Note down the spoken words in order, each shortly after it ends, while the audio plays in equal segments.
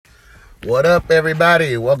What up,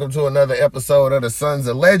 everybody? Welcome to another episode of the Sons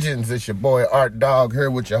of Legends. It's your boy Art Dog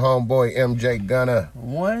here with your homeboy MJ Gunner.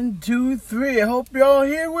 1, 2, 3. I hope y'all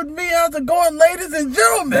here with me. How's it going, ladies and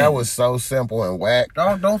gentlemen? That was so simple and whack.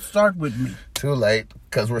 Dog, don't start with me. Too late,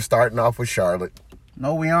 because we're starting off with Charlotte.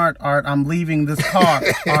 No, we aren't, Art. I'm leaving this car,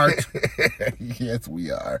 Art. Yes,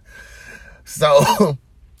 we are. So,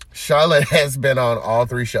 Charlotte has been on all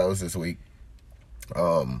three shows this week.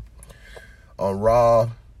 On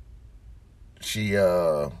Raw, she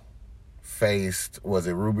faced, was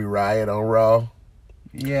it Ruby Riott on Raw?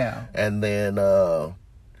 Yeah. And then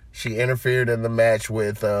she interfered in the match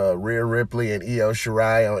with Rhea Ripley and Io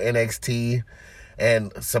Shirai on NXT,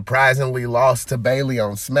 and surprisingly lost to Bayley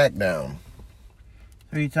on SmackDown.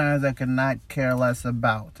 3 times I could not care less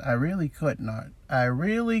about. I really couldn't, Art. I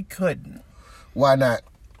really couldn't. Why not?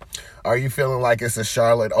 Are you feeling like it's a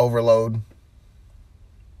Charlotte overload?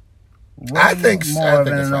 I think more it's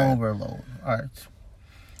than an fine. Overload, Art.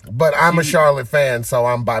 But I'm a Charlotte fan, so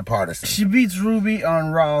I'm bipartisan. She beats Ruby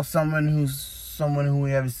on Raw, someone who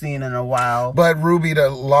we haven't seen in a while. But Ruby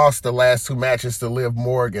lost the last 2 matches to Liv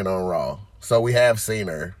Morgan on Raw, so we have seen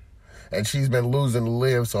her. And she's been losing to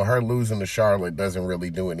Liv, so her losing to Charlotte doesn't really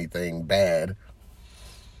do anything bad.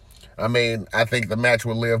 I mean, I think the match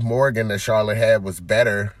with Liv Morgan that Charlotte had was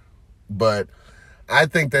better, but I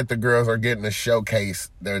think that the girls are getting to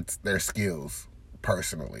showcase their skills,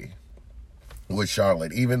 personally, with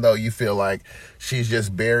Charlotte. Even though you feel like she's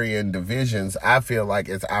just burying divisions, I feel like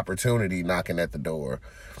it's opportunity knocking at the door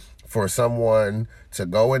for someone to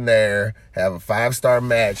go in there, have a 5-star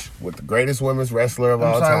match with the greatest women's wrestler of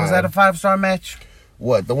all time. Was that a 5-star match?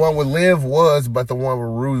 What? The one with Liv was, but the one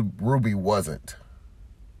with Ruby wasn't.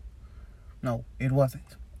 No, it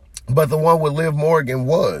wasn't. But the one with Liv Morgan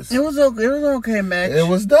was. It was okay. It was an okay match. It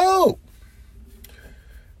was dope.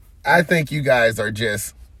 I think you guys are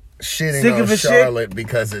just shitting on Charlotte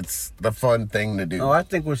because it's the fun thing to do. No, I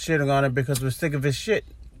think we're shitting on it because we're sick of his shit.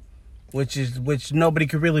 Which nobody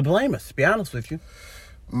could really blame us, to be honest with you.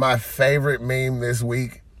 My favorite meme this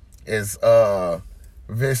week is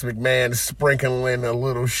Vince McMahon sprinkling a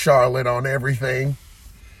little Charlotte on everything.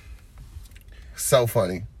 So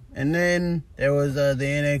funny. And then there was the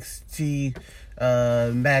NXT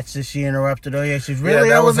match that she interrupted. Oh, yeah, she's really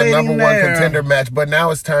that was a elevating number 1 contender match, but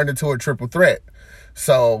now it's turned into a triple threat.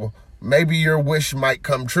 So maybe your wish might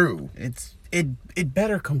come true. It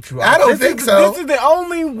better come true. I don't think so. This is the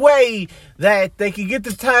only way that they can get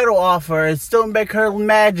the title off her and still make Her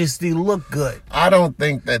Majesty look good. I don't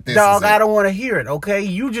think that this Dog, is I don't want to hear it, okay?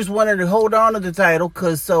 You just wanted to hold on to the title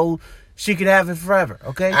so she could have it forever,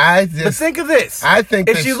 okay? But think of this. I think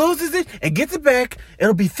if she loses it and gets it back,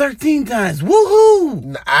 it'll be 13 times.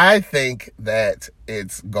 Woohoo! I think that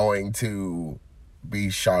it's going to be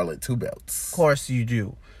Charlotte 2 belts. Of course you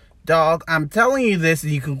do. Dog, I'm telling you this,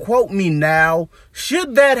 and you can quote me now.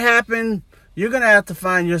 Should that happen, you're going to have to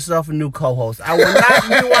find yourself a new co-host. I will not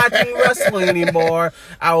be watching wrestling anymore.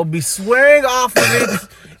 I will be swearing off of it,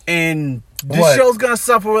 and this show's going to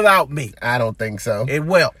suffer without me. I don't think so. It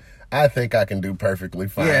will. I think I can do perfectly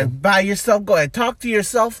fine. Yeah, by yourself. Go ahead. Talk to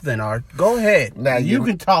yourself then, Art. Go ahead. Now you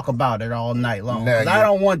can talk about it all night long, because I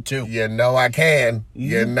don't want to. You know I can.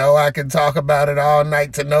 You know I can talk about it all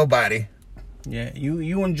night to nobody. Yeah,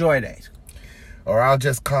 you enjoy that. Or I'll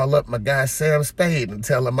just call up my guy Sam Spade and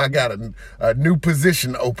tell him I got a new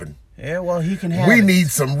position open. Yeah, well, he can have it. We need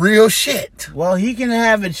some real shit. Well, he can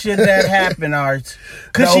have it should that happen, Art.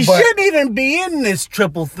 Because she shouldn't even be in this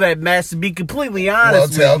triple threat match, to be completely honest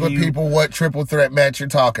with you. Well, tell the people what triple threat match you're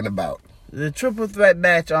talking about. The triple threat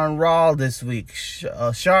match on Raw this week.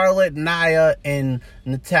 Charlotte, Nia, and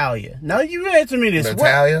Natalya. Now, you answer me this.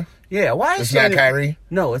 Natalya? Yeah, why is it's not Kyrie?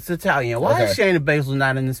 No, it's Italian. Why is Shayna Baszler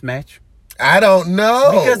not in this match? I don't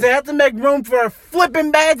know. Because they have to make room for a flipping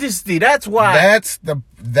Majesty. That's why.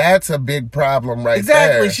 That's a big problem right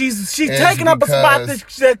there. Exactly. She's taking up a spot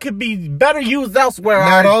that could be better used elsewhere.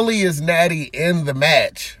 Not only is Natty in the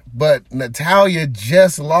match, but Natalya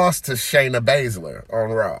just lost to Shayna Baszler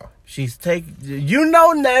on Raw.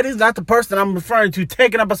 Natty's not the person I'm referring to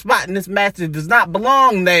taking up a spot in this match that does not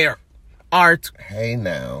belong there, Art. Hey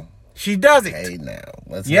now. She doesn't. Hey now.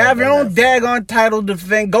 You have your own daggone title to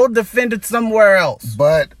defend. Go defend it somewhere else.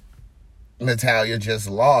 But Natalya just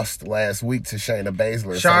lost last week to Shayna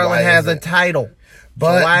Baszler. Charlotte has a title.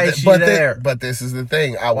 But so why is she there? But this is the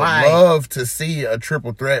thing. I would love to see a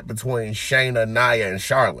triple threat between Shayna, Nia, and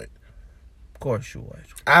Charlotte. Of course you would.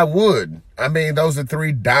 I would. I mean, those are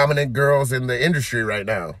 3 dominant girls in the industry right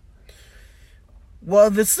now. Well,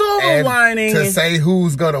 the silver lining to say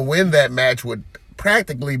who's going to win that match would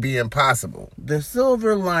practically be impossible. The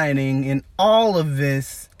silver lining in all of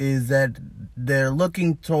this is that they're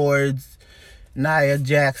looking towards Nia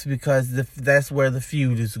Jax because that's where the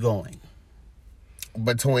feud is going.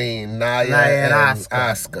 Between Nia and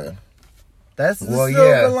Asuka. That's the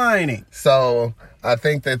silver lining. So I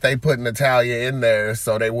think that they put Natalya in there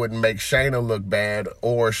so they wouldn't make Shayna look bad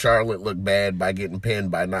or Charlotte look bad by getting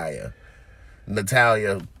pinned by Nia.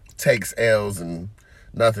 Natalya takes L's and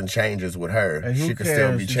nothing changes with her. And who she can cares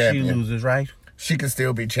still be if champion. She loses, right? She can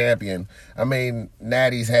still be champion. I mean,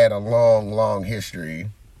 Natty's had a long, long history.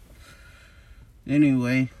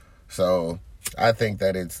 Anyway. So I think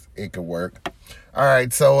that it could work. All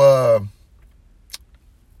right, so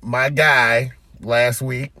my guy last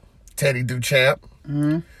week, Teddy Duchamp,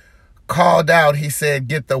 called out. He said,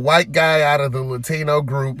 "Get the white guy out of the Latino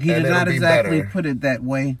group, he and did it'll not be exactly better." put it that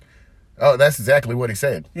way. Oh, that's exactly what he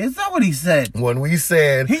said. Is that what he said? When we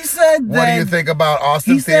said, he said "What do you think about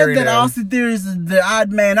Austin Theory?" He said that Austin Theory is the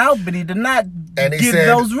odd man out, but he did not give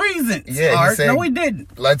those reasons. Yeah, he said, no, he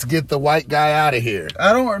didn't. Let's get the white guy out of here.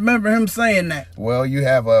 I don't remember him saying that. Well, you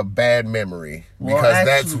have a bad memory because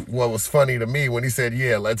that's what was funny to me when he said,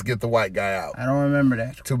 "Yeah, let's get the white guy out." I don't remember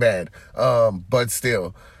that. Too bad. But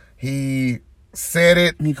still, he said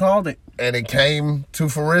it. He called it. And it came to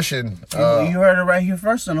fruition. You heard it right here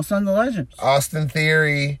first on the Sunday Legends. Austin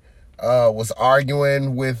Theory was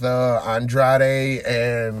arguing with Andrade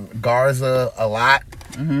and Garza a lot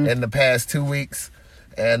in the past 2 weeks.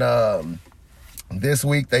 And this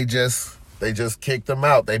week they just kicked them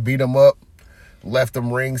out. They beat them up, left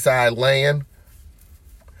them ringside laying.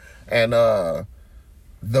 And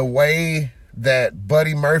the way that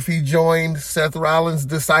Buddy Murphy joined Seth Rollins'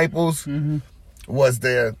 disciples was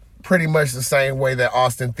pretty much the same way that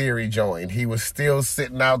Austin Theory joined. He was still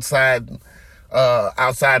sitting outside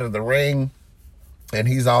of the ring, and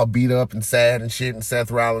he's all beat up and sad and shit, and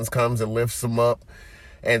Seth Rollins comes and lifts him up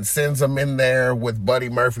and sends him in there with Buddy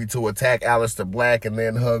Murphy to attack Aleister Black and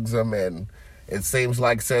then hugs him, and it seems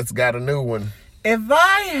like Seth's got a new one. If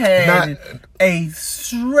I had a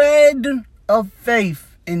shred of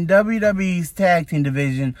faith in WWE's tag team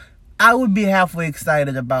division, I would be halfway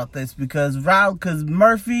excited about this because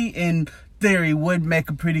Murphy and Theory would make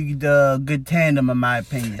a pretty good tandem, in my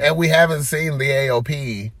opinion. And we haven't seen the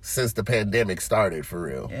AOP since the pandemic started, for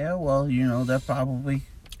real. Yeah, well, they're probably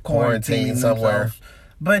quarantined somewhere. Themselves.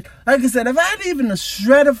 But like I said, if I had even a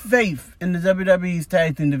shred of faith in the WWE's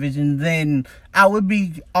tag team division, then I would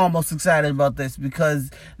be almost excited about this because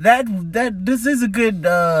this is a good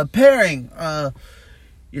pairing.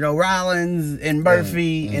 Rollins and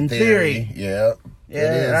Murphy and Theory. Yeah.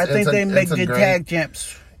 Yeah, I think they make good tag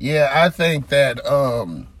champs. Yeah, I think that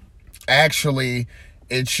actually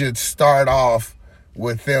it should start off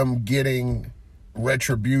with them getting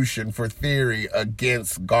retribution for Theory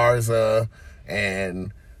against Garza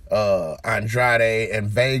and Andrade and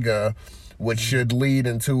Vega, which should lead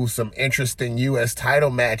into some interesting U.S.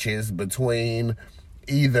 title matches between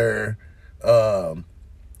either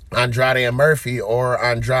Andrade and Murphy or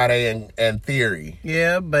Andrade and Theory.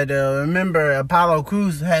 Yeah, but remember, Apollo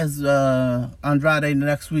Crews has Andrade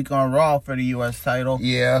next week on Raw for the U.S. title.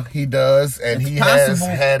 Yeah, he does, and he has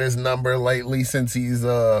had his number lately since he's,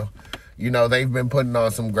 they've been putting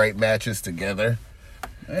on some great matches together.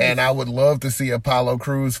 And I would love to see Apollo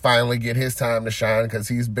Crews finally get his time to shine because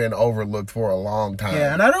he's been overlooked for a long time.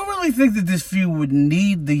 Yeah, and I don't really think that this feud would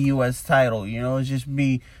need the U.S. title. It's just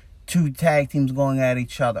be two tag teams going at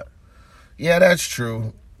each other. Yeah, that's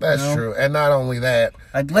true. That's true. And not only that.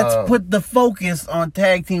 Let's put the focus on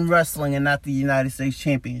tag team wrestling and not the United States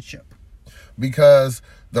Championship. Because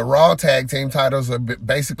the Raw tag team titles are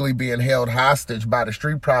basically being held hostage by the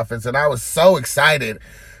Street Profits. And I was so excited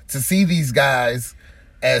to see these guys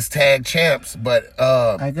as tag champs. But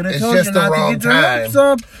it's just the wrong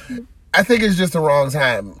time. I think it's just the wrong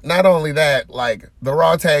time. Not only that, the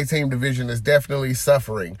Raw tag team division is definitely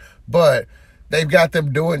suffering, but they've got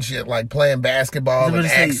them doing shit like playing basketball and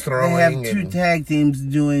axe throwing. They have two tag teams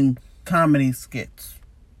doing comedy skits.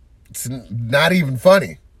 It's not even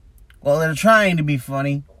funny. Well, they're trying to be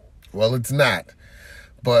funny. Well, it's not.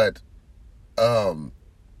 But, I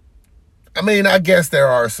guess there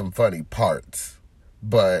are some funny parts,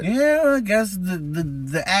 but yeah, I guess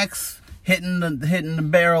the axe hitting the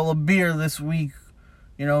barrel of beer this week,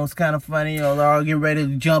 it's kind of funny. They're all getting ready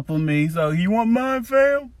to jump on me. So, you want mine,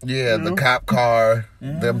 fam? Yeah, the cop car,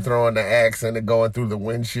 them throwing the axe and it going through the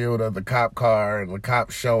windshield of the cop car, and the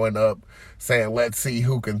cop showing up saying, "Let's see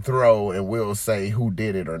who can throw, and we'll say who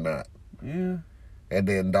did it or not." Yeah. And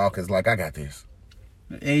then Dawkins like, "I got this."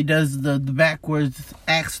 He does the backwards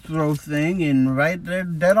axe throw thing, and right there,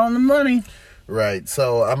 dead on the money. Right.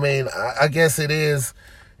 So, I mean, I guess it is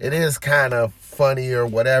kind of funny or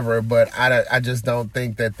whatever, but I just don't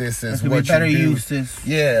think that this is what you do. Uses.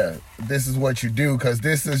 Yeah, this is what you do, because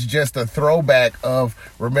this is just a throwback of,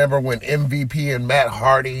 remember when MVP and Matt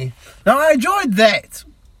Hardy... No, I enjoyed that.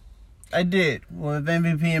 I did. Well,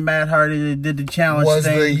 MVP and Matt Hardy did the challenge was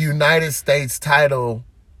thing. the United States title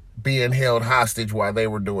being held hostage while they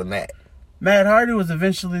were doing that. Matt Hardy was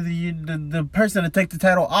eventually the person to take the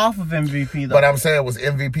title off of MVP, though. But I'm saying, was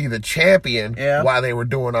MVP the champion while they were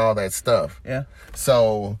doing all that stuff? Yeah.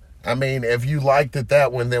 So, I mean, if you liked it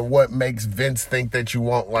that one, then what makes Vince think that you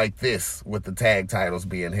won't like this with the tag titles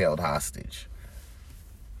being held hostage?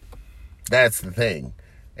 That's the thing.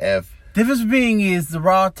 Difference being is the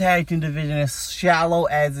Raw Tag Team division, as shallow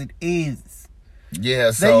as it is.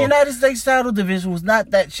 Yeah, so... The United States title division was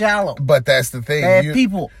not that shallow. But that's the thing. Bad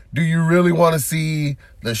people. Do you really want to see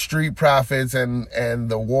the Street Profits and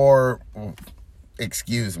the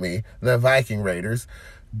the Viking Raiders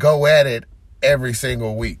go at it every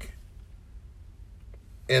single week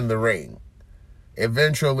in the ring?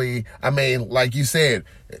 Eventually, I mean, like you said,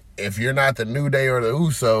 if you're not the New Day or the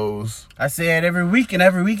Usos... I say it every week, and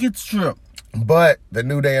every week it's true. But the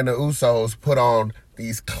New Day and the Usos put on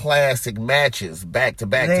these classic matches back to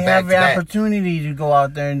back. They have the opportunity to go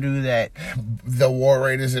out there and do that. The War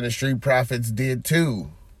Raiders and the Street Profits did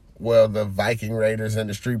too. Well, the Viking Raiders and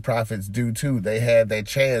the Street Profits do too. They had their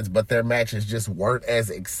chance, but their matches just weren't as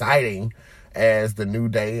exciting as the New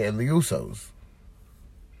Day and the Usos.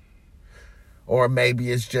 Or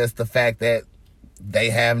maybe it's just the fact that they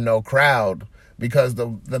have no crowd, because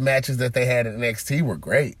the matches that they had at NXT were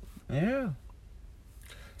great. Yeah.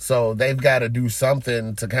 So they've got to do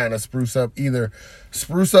something to kind of spruce up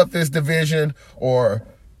this division, or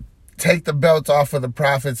take the belts off of the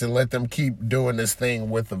Profits and let them keep doing this thing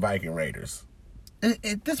with the Viking Raiders.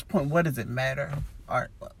 At this point, what does it matter?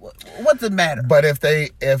 What's it matter? But if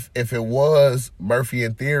it was Murphy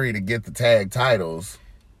and Theory to get the tag titles,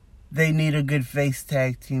 they need a good face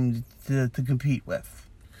tag team to compete with.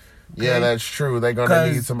 Okay. Yeah, that's true. They're going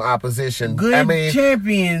to need some opposition. Good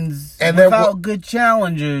champions and without good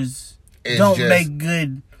challengers don't make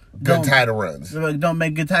good title runs. Don't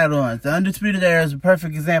make good title runs. The Undisputed Era is a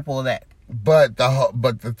perfect example of that. But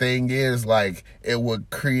the thing is, like, it would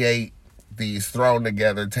create these thrown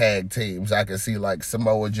together tag teams. I can see like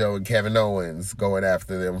Samoa Joe and Kevin Owens going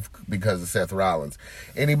after them because of Seth Rollins.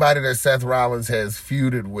 Anybody that Seth Rollins has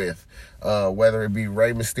feuded with, whether it be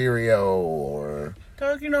Rey Mysterio or...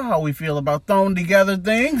 You know how we feel about thrown together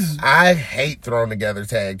things. I hate thrown together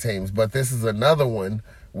tag teams, but this is another one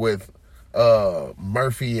with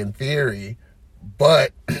Murphy and Theory,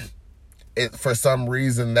 but for some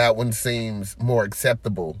reason that one seems more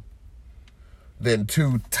acceptable than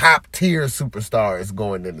two top-tier superstars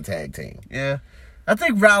going in the tag team. Yeah. I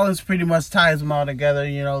think Rollins pretty much ties them all together,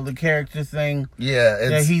 you know, the character thing. Yeah.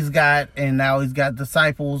 That he's got, and now he's got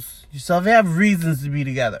disciples. So they have reasons to be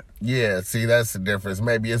together. Yeah, see, that's the difference.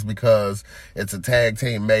 Maybe it's because it's a tag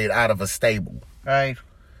team made out of a stable. Right.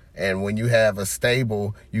 And when you have a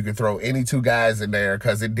stable, you can throw any two guys in there,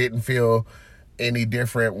 because it didn't feel any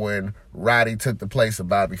different when Roddy took the place of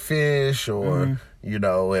Bobby Fish, or, you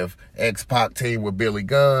know, if X-Pac team with Billy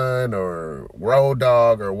Gunn or Road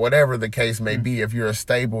Dogg or whatever the case may be. If you're a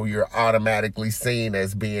stable, you're automatically seen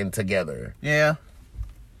as being together. Yeah.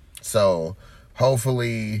 So,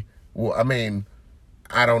 hopefully, well, I mean,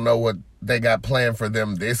 I don't know what they got planned for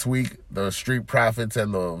them this week, the Street Profits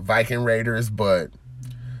and the Viking Raiders, but,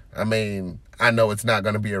 I mean, I know it's not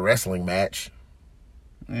going to be a wrestling match.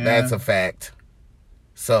 Yeah. That's a fact.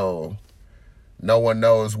 So, no one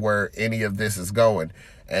knows where any of this is going.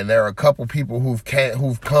 And there are a couple people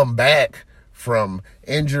who've come back from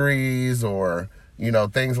injuries or, you know,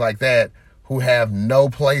 things like that, who have no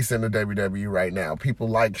place in the WWE right now. People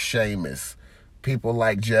like Sheamus. People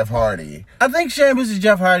like Jeff Hardy. I think Sheamus and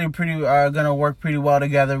Jeff Hardy are going to work pretty well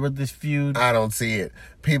together with this feud. I don't see it.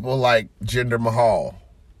 People like Jinder Mahal.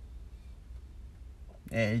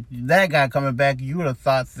 And that guy coming back, you would have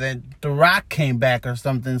thought that The Rock came back or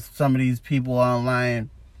something. Some of these people online,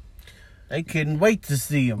 they couldn't wait to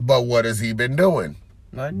see him. But what has he been doing?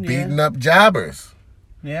 Nothing, beating up jobbers.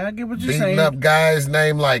 Yeah, I get what you're saying. Beating up guys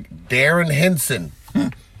named like Darren Henson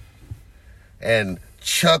and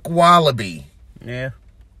Chuck Wallaby. Yeah.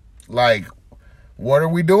 Like, what are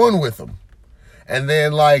we doing with them? And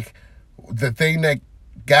then, like, the thing that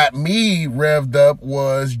got me revved up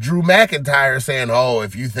was Drew McIntyre saying, "Oh,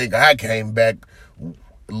 if you think I came back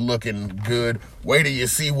looking good, wait till you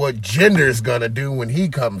see what Jinder's gonna do when he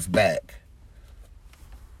comes back."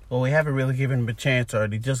 Well, we haven't really given him a chance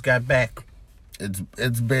already. Just got back.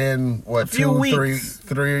 It's been what, few 2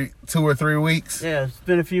 or 3 weeks? Yeah, it's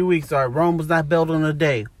been a few weeks, Art. Rome was not built in a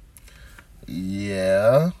day.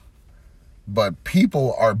 Yeah. But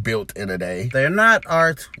people are built in a day. They're not,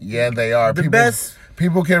 Art. Yeah, they are. The best.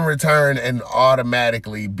 People can return and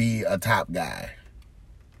automatically be a top guy.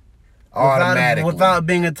 Automatically. Without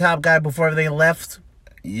being a top guy before they left?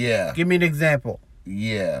 Yeah. Give me an example.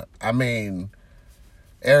 Yeah. I mean,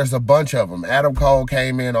 there's a bunch of them. Adam Cole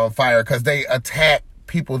came in on fire because they attack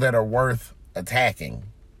people that are worth attacking.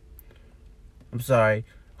 I'm sorry.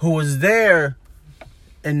 Who was there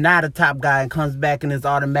and not a top guy and comes back and is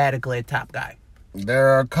automatically a top guy? There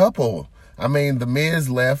are a couple. I mean, The Miz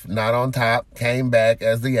left, not on top, came back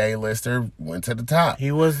as the A-lister, went to the top.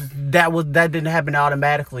 That didn't happen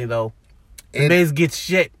automatically though. The Miz gets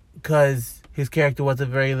shit because his character wasn't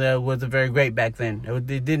very great back then.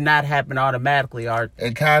 It did not happen automatically, Art.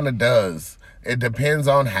 It kind of does. It depends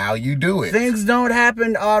on how you do it. Things don't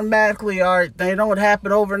happen automatically, Art. They don't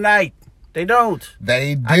happen overnight. They don't.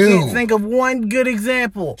 They do. I can't think of one good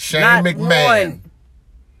example. Shane Not McMahon. One.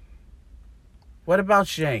 What about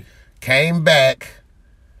Shane? Came back.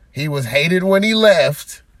 He was hated when he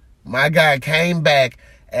left. My guy came back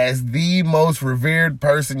as the most revered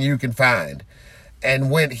person you can find and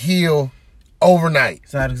went heel overnight.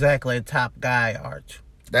 It's not exactly a top guy, Art.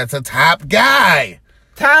 That's a top guy.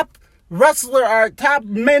 Top wrestler, Art. Top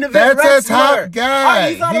main event That's wrestler. a top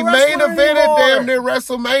guy. Art, He main evented damn near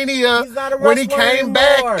WrestleMania when he came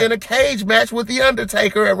back in a cage match with The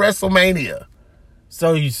Undertaker at WrestleMania.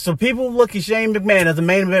 So people look at Shane McMahon as a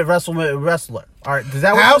main event wrestler. All right, is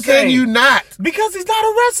that what How you're saying? can you not? Because he's not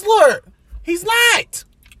a wrestler. He's not.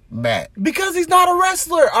 Matt. Because he's not a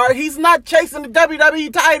wrestler. All right, he's not chasing the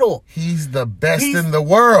WWE title. He's the best in the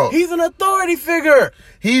world. He's an authority figure.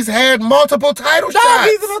 He's had multiple title No,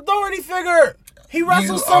 shots. he's an authority figure. He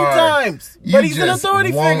wrestles sometimes, but he's an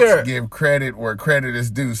authority figure. You give credit where credit is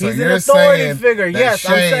due. So He's you're an authority saying figure. Yes,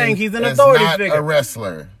 I'm saying he's an authority figure. A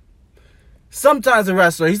wrestler. Sometimes a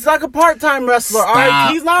wrestler. He's like a part-time wrestler. All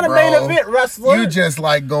right, he's not a main event wrestler. You just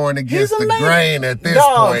like going against the grain at this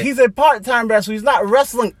point. He's a part-time wrestler. He's not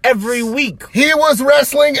wrestling every week. He was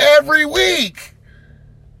wrestling every week.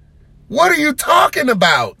 What are you talking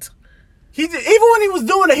about? Even when he was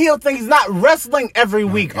doing the heel thing, he's not wrestling every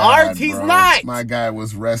week. Art, he's not. My guy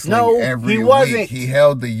was wrestling every week. He wasn't. He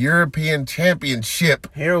held the European Championship.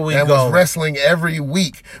 Here we and go. Was wrestling every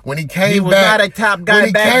week. When he came back, he was not a top guy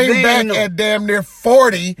when back he came then. back at damn near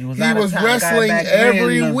 40, he was top wrestling guy back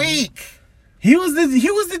every then. week. He was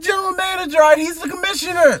the general manager. Art. He's the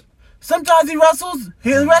commissioner. Sometimes he wrestles.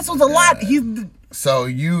 He wrestles a lot. So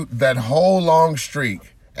that whole long streak.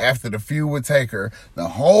 After the feud with Taker, the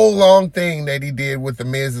whole long thing that he did with the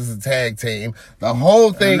Miz as a tag team, the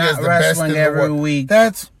whole thing is the best in the world. Every week.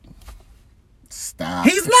 Stop.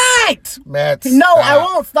 He's not. Matt, no, stop. I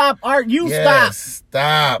won't stop. Art, you stop.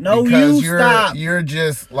 Stop. No, because stop. You're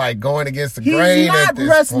just like going against the grain. He's not at this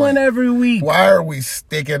wrestling point. every week. Why are we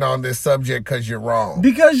sticking on this subject? Because you're wrong.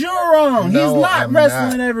 Because you're wrong. No, he's not I'm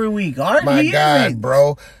wrestling not. every week. Art, My God, isn't.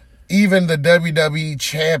 bro. Even the WWE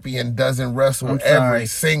champion doesn't wrestle every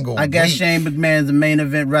single week. I guess Shane McMahon's a main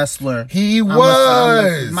event wrestler. He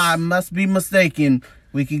was. I must be mistaken.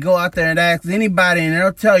 We can go out there and ask anybody and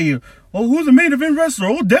they'll tell you, oh, who's a main event wrestler?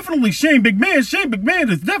 Oh, definitely Shane McMahon. Shane McMahon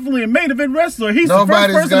is definitely a main event wrestler. He's Nobody's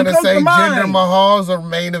the first person to come say to mind. Jinder Mahal's a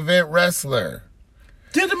main event wrestler.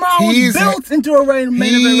 Jinder Mahal was built into a main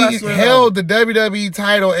event wrestler. He held the WWE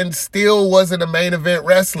title and still wasn't a main event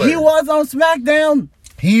wrestler. He was on SmackDown.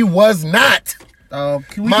 He was not.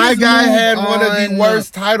 My guy had one of the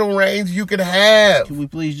worst title reigns you could have. Can we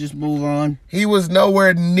please just move on? He was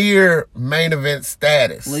nowhere near main event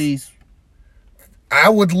status. Please. I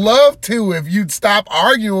would love to if you'd stop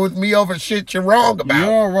arguing with me over shit you're wrong about.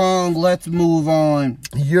 You're wrong. Let's move on.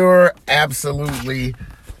 You're absolutely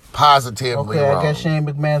positively wrong. I guess Shane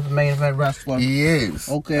McMahon's the main event wrestler. He is.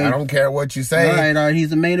 Okay. I don't care what you say. All right.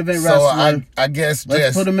 He's a main event wrestler. So I guess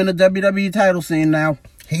let's put him in the WWE title scene now.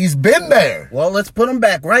 He's been there. Well, let's put him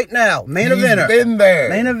back right now. Main eventer. He's been there.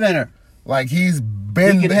 Main eventer. Like he's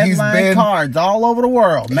been. He can headline cards all over the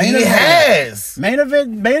world. He has. Main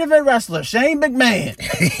event wrestler Shane McMahon.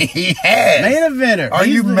 He has. Main eventer. Are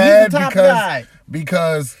you mad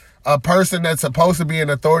because a person that's supposed to be an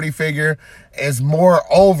authority figure is more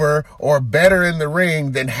over or better in the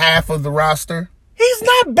ring than half of the roster? He's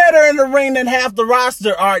not better in the ring than half the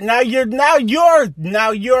roster, Art. Now you're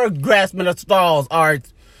grasping at straws,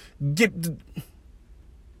 Art.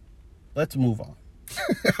 Let's move on.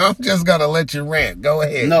 I'm just gonna let you rant. Go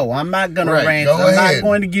ahead. No, I'm not gonna rant. I'm not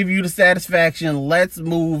going to give you the satisfaction. Let's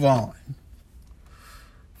move on.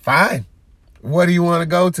 Fine. What do you want to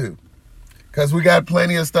go to? Because we got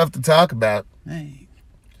plenty of stuff to talk about. Hey,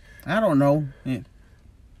 I don't know.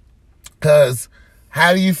 Because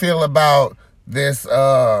how do you feel about this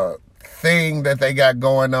thing that they got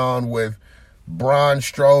going on with Braun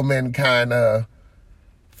Strowman kind of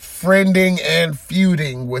friending and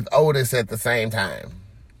feuding with Otis at the same time?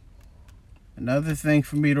 Another thing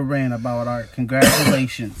for me to rant about, Art.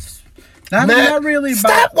 Congratulations. Not really about...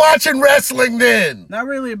 Stop watching wrestling then! Not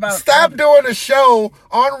really about... Stop doing a show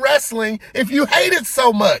on wrestling if you hate it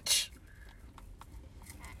so much.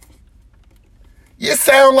 You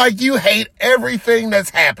sound like you hate everything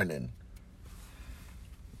that's happening.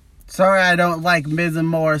 Sorry I don't like Miz and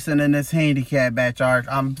Morrison in this handicap match, Art.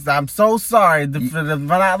 I'm so sorry for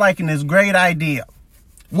not liking this great idea.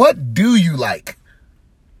 What do you like?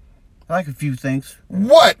 I like a few things.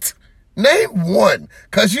 What? Name one,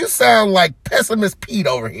 because you sound like Pessimist Pete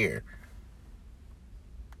over here.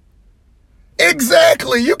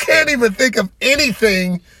 Exactly. You can't even think of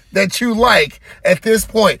anything that you like at this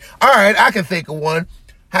point. All right, I can think of one.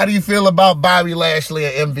 How do you feel about Bobby Lashley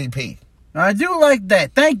and MVP? I do like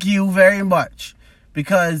that. Thank you very much.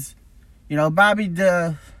 Because, you know, Bobby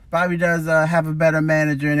does have a better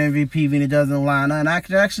manager in MVP than he does in Lana. And I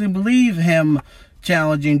could actually believe him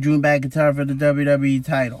challenging Drew McIntyre for the WWE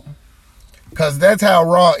title. Because that's how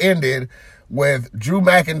Raw ended, with Drew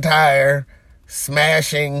McIntyre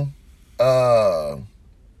smashing Baron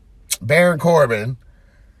Corbin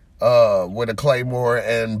with a Claymore,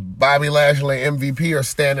 and Bobby Lashley and MVP are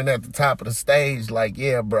standing at the top of the stage like,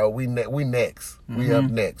 yeah, bro, we next. Mm-hmm. We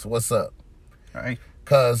up next. What's up? All right.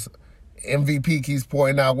 Because MVP keeps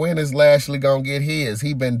pointing out, when is Lashley going to get his?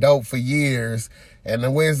 He been dope for years. And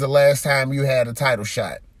then when's the last time you had a title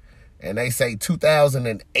shot? And they say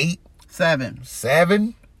 2008?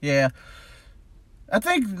 7? Yeah. I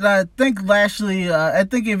think Lashley, I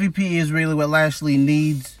think MVP is really what Lashley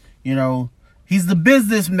needs. You know, he's the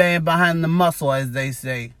businessman behind the muscle, as they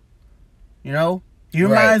say. You know? He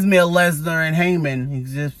reminds me of Lesnar and Heyman.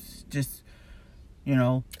 He's just, you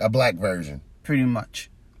know. A black version. Pretty much.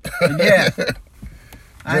 Yeah.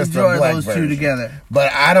 I enjoy those two together.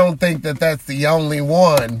 But I don't think that that's the only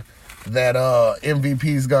one that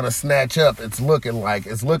MVP's gonna snatch up. It's looking like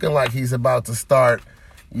he's about to start,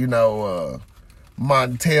 you know,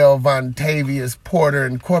 Montel Vontavious Porter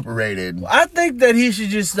Incorporated. I think that he should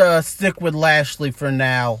just stick with Lashley for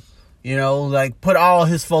now. You know, like put all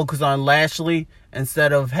his focus on Lashley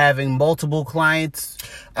instead of having multiple clients.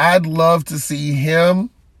 I'd love to see him,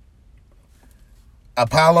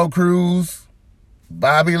 Apollo Crews,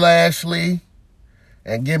 Bobby Lashley,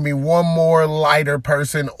 and give me one more lighter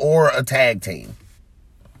person or a tag team.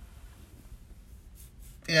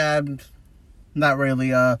 Yeah, not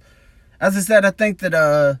really. As I said, I think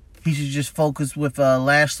that he should just focus with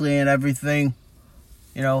Lashley and everything.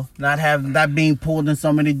 You know, not being pulled in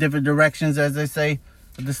so many different directions, as they say,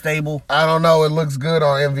 with the stable. I don't know. It looks good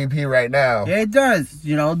on MVP right now. Yeah, it does.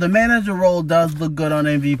 You know, the manager role does look good on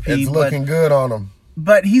MVP. It's looking good on him.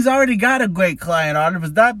 But he's already got a great client on it. If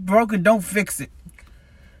it's not broken, don't fix it.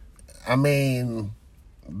 I mean,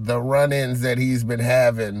 the run-ins that he's been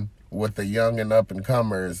having with the young and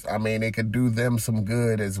up-and-comers, I mean, it could do them some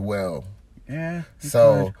good as well. Yeah.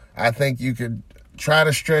 So I think you could try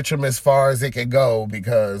to stretch him as far as it could go,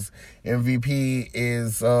 because MVP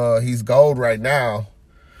is, he's gold right now.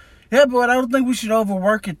 Yeah, but I don't think we should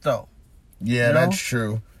overwork it, though. Yeah, you know? That's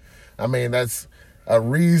true. I mean, that's a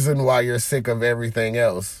reason why you're sick of everything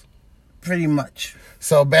else. Pretty much.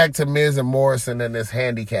 So back to Miz and Morrison and this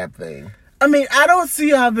handicap thing. I mean, I don't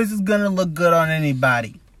see how this is going to look good on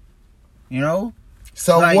anybody. You know?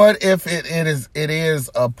 So like, what if it is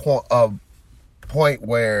a point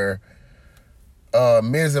where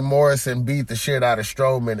Miz and Morrison beat the shit out of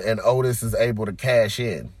Strowman and Otis is able to cash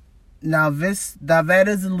in? Now that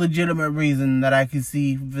is a legitimate reason that I can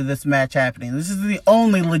see for this match happening. This is the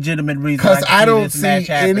only legitimate reason. Because I don't see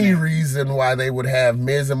any reason why they would have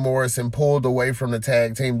Miz and Morrison pulled away from the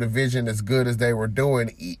tag team division as good as they were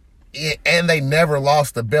doing, and they never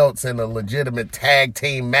lost the belts in a legitimate tag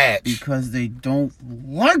team match. Because they don't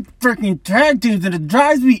like freaking tag teams, and it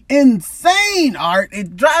drives me insane, Art.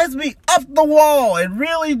 It drives me up the wall. It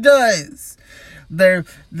really does. The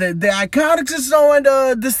Iconics are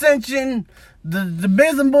showing dissension. The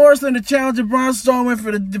Miz and Morrison to challenge Braun Strowman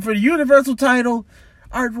for the Universal title.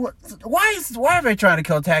 Art, why are they trying to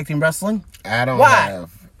kill tag team wrestling? I don't know.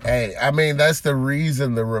 Hey, I mean, that's the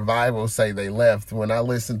reason the Revival say they left. When I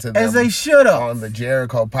listened to them, as they should have, on the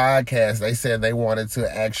Jericho podcast, they said they wanted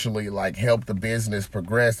to actually like help the business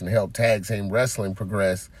progress and help tag team wrestling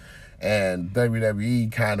progress. And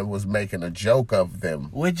WWE kind of was making a joke of them.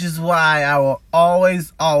 Which is why I will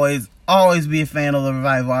always, always, always be a fan of the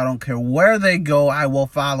Revival. I don't care where they go, I will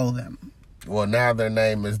follow them. Well, now their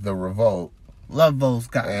name is the Revolt. Love those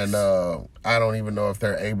guys. And I don't even know if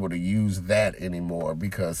they're able to use that anymore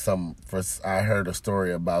because I heard a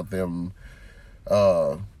story about them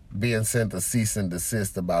being sent a cease and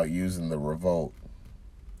desist about using the Revolt.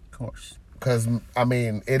 Of course. Because, I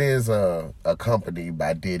mean, it is a company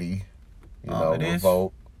by Diddy.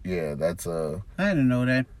 Revolt. Is? Yeah, that's a... I didn't know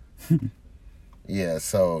that. Yeah,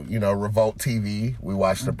 so, Revolt TV. We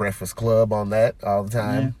watch The Breakfast Club on that all the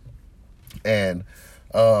time. Yeah. And,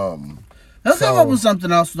 let's come up with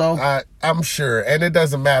something else, though. I'm sure. And it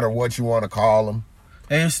doesn't matter what you want to call them.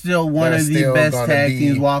 They're still one of the best tag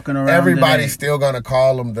teams walking around. Everybody's still going to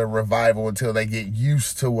call them the Revival until they get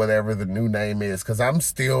used to whatever the new name is. Because I'm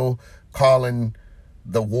still calling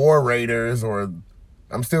the War Raiders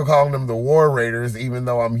I'm still calling them the War Raiders, even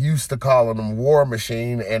though I'm used to calling them War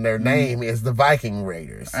Machine, and their name is the Viking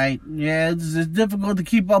Raiders. Right. Yeah, it's difficult to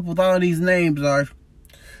keep up with all these names, Art.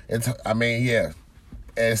 Yeah.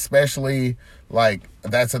 Especially,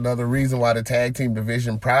 that's another reason why the tag team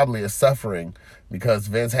division probably is suffering, because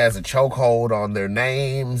Vince has a chokehold on their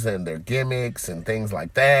names and their gimmicks and things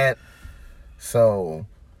like that. So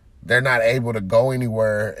they're not able to go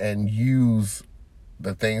anywhere and use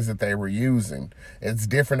the things that they were using. It's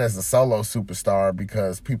different as a solo superstar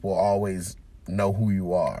because people always know who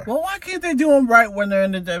you are. Well, why can't they do them right when they're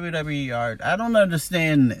in the WWE, Art? I don't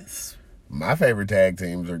understand this. My favorite tag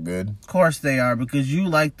teams are good. Of course they are, because you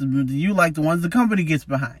like the ones the company gets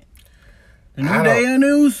behind. The New Day and the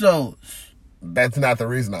Usos. That's not the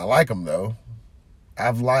reason I like them, though.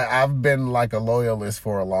 I've been a loyalist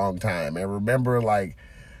for a long time, and remember,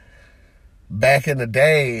 back in the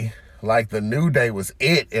day, the New Day was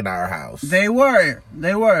it in our house. They were.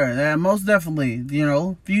 Most definitely.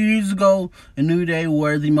 A few years ago, the New Day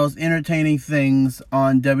were the most entertaining things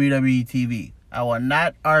on WWE TV. I will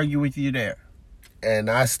not argue with you there. And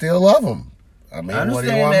I still love them. I mean, what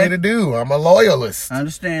do you want me to do? I'm a loyalist. I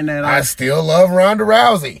understand that. I still love Ronda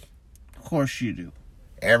Rousey. Of course you do.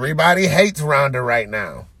 Everybody hates Ronda right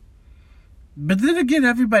now. But then again,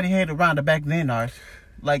 everybody hated Ronda back then, Art.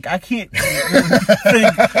 I can't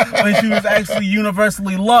think when she was actually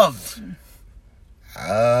universally loved.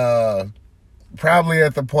 Probably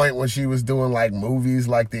at the point when she was doing movies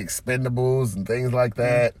like The Expendables and things like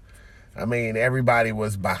that. I mean, everybody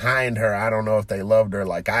was behind her. I don't know if they loved her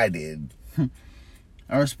like I did.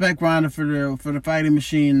 I respect Ronda for the fighting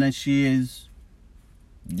machine that she is.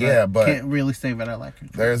 Yeah, but can't really say that I like her.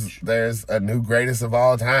 There's a new greatest of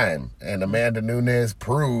all time, and Amanda Nunes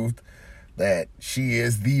proved that she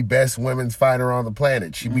is the best women's fighter on the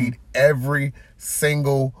planet. She beat every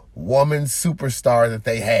single woman superstar that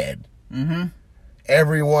they had. Mm-hmm.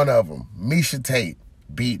 Every one of them. Misha Tate,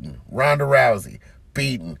 beaten. Ronda Rousey,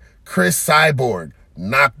 beaten. Chris Cyborg,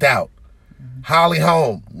 knocked out. Mm-hmm. Holly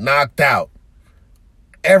Holm, knocked out.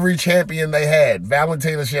 Every champion they had.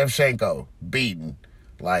 Valentina Shevchenko, beaten.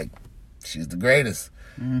 She's the greatest.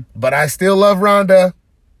 Mm-hmm. But I still love Ronda.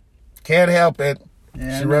 Can't help it.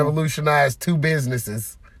 Yeah, she revolutionized two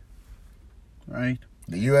businesses. Right.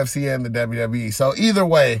 The UFC and the WWE. So either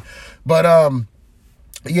way. But,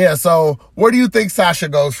 so where do you think Sasha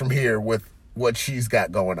goes from here with what she's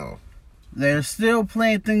got going on? They're still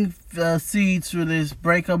planting seeds for this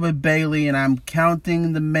breakup with Bayley, and I'm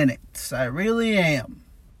counting the minutes. I really am.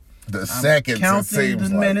 The seconds, it seems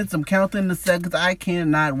the minutes. I'm counting the seconds. I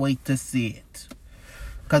cannot wait to see it.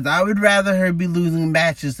 Because I would rather her be losing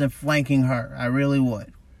matches than flanking her. I really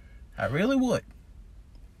would.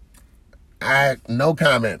 No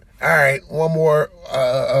comment. All right, one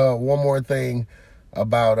more thing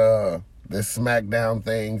about this SmackDown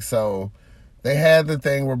thing. So they had the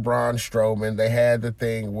thing with Braun Strowman. They had the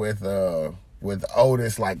thing with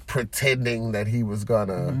Otis, pretending that he was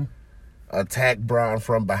gonna attack Braun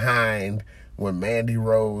from behind when Mandy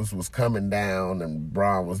Rose was coming down and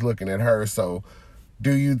Braun was looking at her. So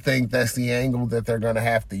do you think that's the angle that they're going to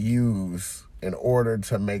have to use in order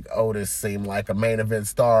to make Otis seem like a main event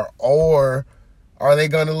star? Or are they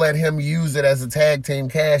going to let him use it as a tag team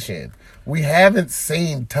cash-in? We haven't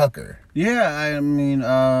seen Tucker. Yeah, I mean,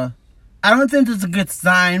 I don't think it's a good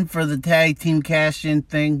sign for the tag team cash-in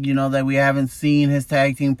thing, that we haven't seen his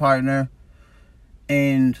tag team partner.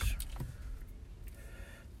 And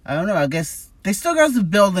I don't know, I guess they still got some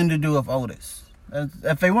building to do with Otis.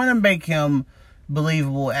 If they want to make him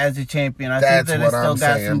believable as a champion, I think that they still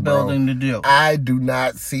got some building to do. I do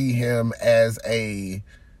not see him as a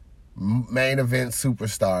main event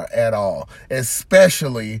superstar at all.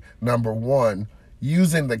 Especially, number one,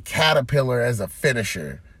 using the caterpillar as a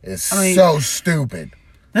finisher is so stupid.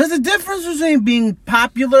 There's a difference between being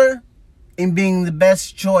popular and being the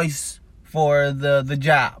best choice for the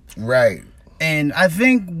job. Right. And I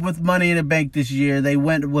think with Money in the Bank this year, they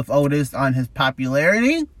went with Otis on his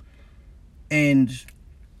popularity. And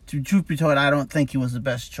to truth be told, I don't think he was the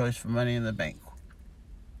best choice for Money in the Bank.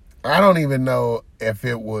 I don't even know if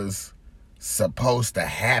it was supposed to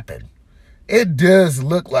happen. It does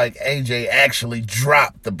look like AJ actually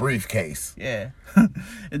dropped the briefcase. Yeah.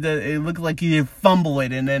 It looked like he did fumble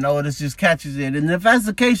it, and then Otis just catches it. And if that's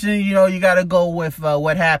the case, then, you got to go with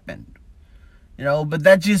what happened. But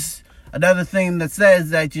that's just another thing that says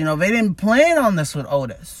that, they didn't plan on this with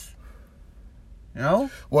Otis.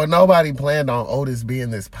 Well, nobody planned on Otis being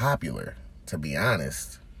this popular, to be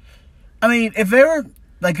honest. I mean, if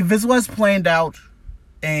this was planned out,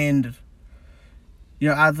 and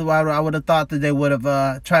I would have thought that they would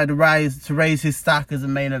have tried to raise his stock as a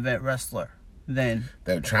main event wrestler. Then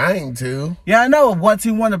they're trying to. Yeah, I know. Once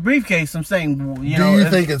he won the briefcase, I'm saying, Do you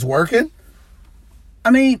think it's working?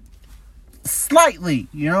 I mean, slightly.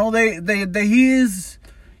 He is,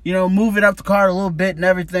 moving up the card a little bit and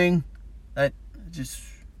everything.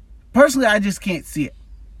 Personally, I just can't see it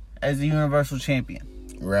as a Universal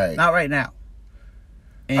Champion. Right. Not right now.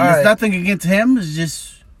 And it's nothing against him. It's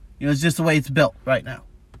just, it's just the way it's built right now.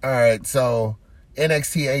 All right. So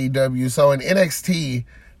NXT AEW. So in NXT,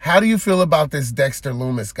 how do you feel about this Dexter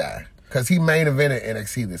Lumis guy? Because he main evented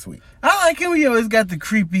NXT this week. I like him. He's got the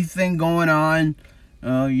creepy thing going on.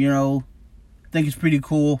 Think it's pretty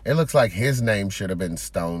cool. It looks like his name should have been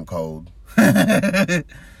Stone Cold.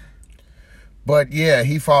 But yeah,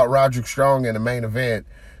 he fought Roderick Strong in the main event,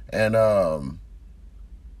 and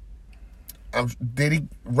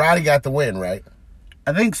Roddy got the win, right?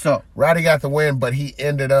 I think so. Roddy got the win, but he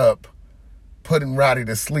ended up putting Roddy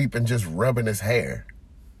to sleep and just rubbing his hair.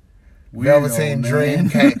 Velveteen Dream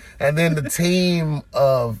came, and then the team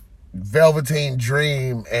of Velveteen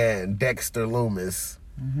Dream and Dexter Lumis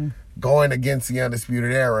going against the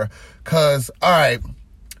Undisputed Era. Because, all right,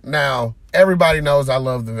 now everybody knows I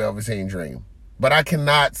love the Velveteen Dream, but I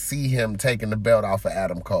cannot see him taking the belt off of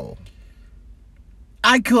Adam Cole.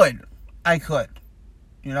 I could. I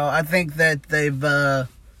think that they've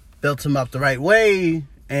built him up the right way.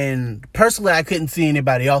 And personally, I couldn't see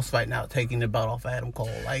anybody else right now taking the belt off of Adam Cole.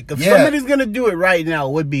 Like, if somebody's going to do it right now,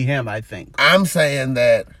 it would be him, I think. I'm saying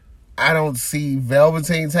that I don't see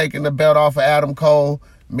Velveteen taking the belt off of Adam Cole,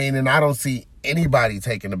 meaning I don't see anybody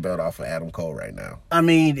taking the belt off of Adam Cole right now. I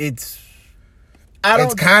mean, it's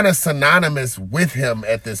kind of synonymous with him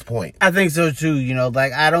at this point. I think so too.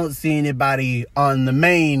 I don't see anybody on the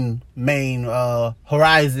main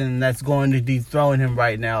horizon that's going to dethrone him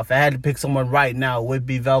right now. If I had to pick someone right now, it would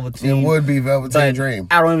be Velveteen. It would be Velveteen Dream.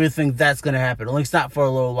 I don't even think that's going to happen. At least not for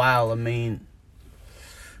a little while. I mean,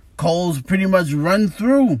 Cole's pretty much run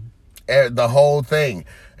through the whole thing.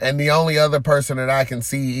 And the only other person that I can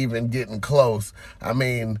see even getting close, I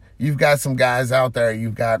mean, you've got some guys out there.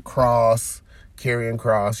 You've got Karrion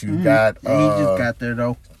Kross. You've got... he just got there,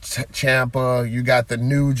 though. Ciampa. You got the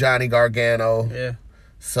new Johnny Gargano. Yeah.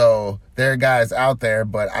 So there are guys out there,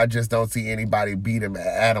 but I just don't see anybody beat him,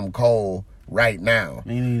 Adam Cole, right now.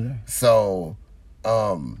 Me neither. So,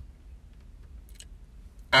 And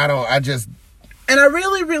I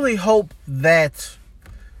really, really hope that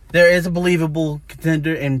there is a believable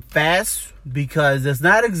contender in fast, because it's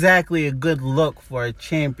not exactly a good look for a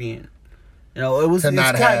champion.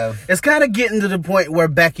 It's kind of getting to the point where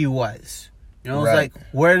Becky was. It's like,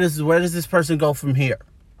 where does this person go from here?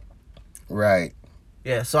 Right.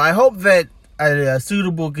 Yeah, so I hope that a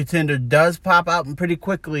suitable contender does pop out pretty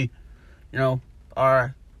quickly,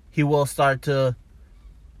 or he will start to,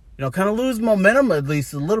 kind of lose momentum at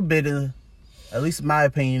least a little bit, at least in my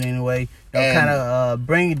opinion anyway. Kind of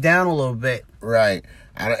bring it down a little bit. Right.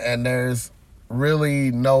 And there's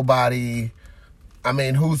really nobody... I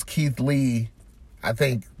mean, who's Keith Lee? I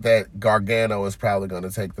think that Gargano is probably going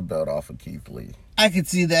to take the belt off of Keith Lee. I could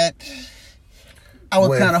see that. I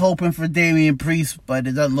was kind of hoping for Damian Priest, but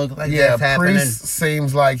it doesn't look like that's happening. Priest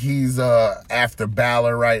seems like he's after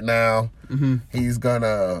Balor right now. Mm-hmm. He's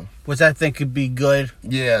gonna, which I think could be good.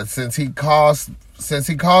 Yeah, since he cost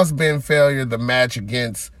Ben Failure the match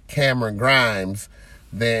against Cameron Grimes,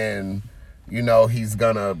 then he's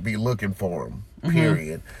gonna be looking for him.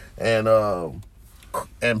 Period. Mm-hmm.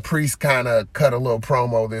 And Priest kind of cut a little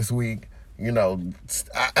promo this week, and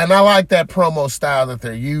I like that promo style that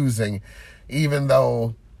they're using, even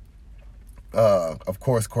though, of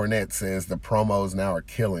course, Cornette says the promos now are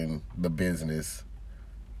killing the business,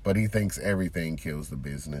 but he thinks everything kills the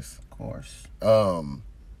business. Of course.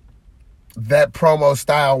 that promo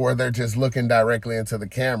style where they're just looking directly into the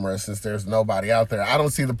camera since there's nobody out there. I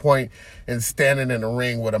don't see the point in standing in a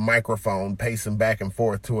ring with a microphone pacing back and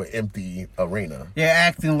forth to an empty arena. Yeah,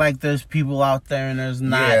 acting like there's people out there and there's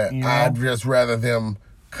not. Yeah, you know? I'd just rather them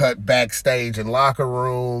cut backstage in locker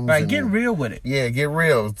rooms. Right, get real with it. Yeah, get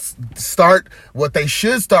real. What they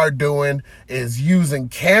should start doing is using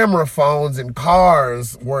camera phones in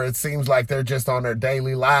cars where it seems like they're just on their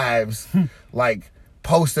daily lives, like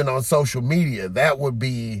posting on social media. That would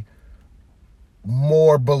be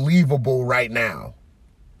more believable right now.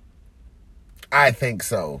 I think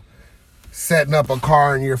so. Setting up a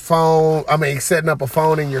phone in your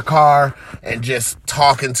car and just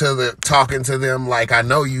talking to them like, I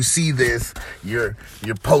know you see this, you're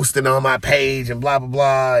posting on my page and blah blah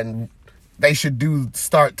blah, and they should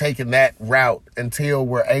start taking that route until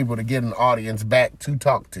we're able to get an audience back to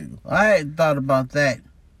talk to. I had thought about that.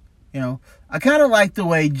 You know, I kind of like the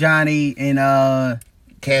way Johnny and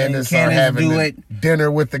Candace are having dinner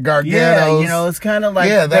with the Garganos. Yeah, you know, it's kind of like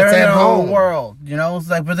they're in their own world. You know, it's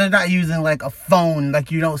like, but they're not using like a phone. Like,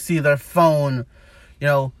 you don't see their phone. You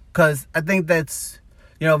know, because I think that's,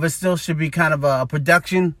 you know, there still should be kind of a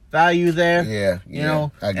production value there. Yeah, you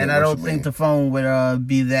know, and I don't think the phone would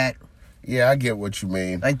be that. Yeah, I get what you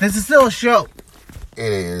mean. Like, this is still a show.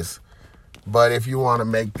 It is. But if you want to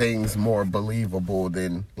make things more believable,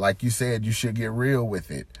 then, like you said, you should get real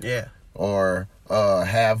with it. Yeah. Or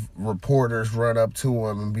have reporters run up to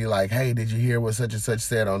them and be like, hey, did you hear what such and such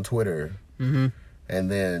said on Twitter? Mm-hmm.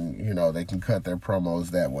 And then, you know, they can cut their promos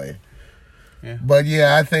that way. Yeah. But,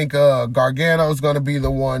 yeah, I think Gargano's going to be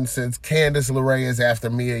the one, since Candice LeRae is after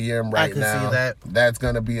Mia Yim right now. I can see that. That's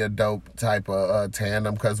going to be a dope type of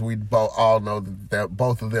tandem, because we all know that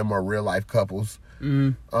both of them are real-life couples.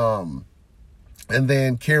 Mm-hmm. And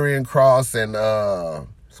then Karrion Kross and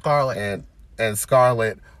Scarlett and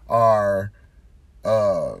Scarlett are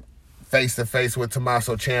face-to-face with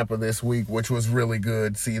Tommaso Ciampa this week, which was really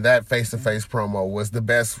good. See, that face-to-face promo was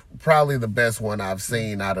probably the best one I've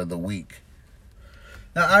seen out of the week.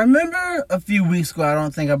 Now, I remember a few weeks ago, I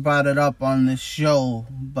don't think I brought it up on this show,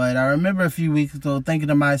 but I remember a few weeks ago thinking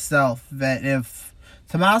to myself that if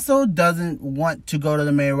Tommaso doesn't want to go to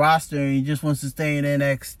the main roster and he just wants to stay in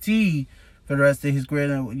NXT for the rest of his career,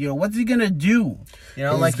 you know, what's he gonna do? You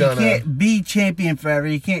know, he can't be champion forever.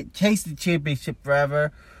 He can't chase the championship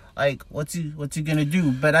forever. Like, what's he gonna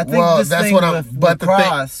do? But I think with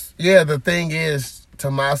Cross, the thing is,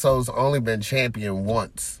 Tommaso's only been champion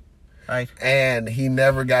once. Right. And he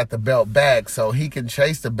never got the belt back, so he can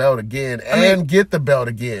chase the belt again and get the belt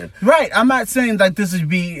again. Right. I'm not saying like this would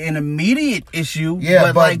be an immediate issue.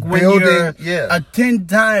 Yeah, but like when you're a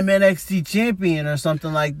 10-time NXT champion or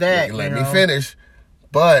something like that. Let me finish.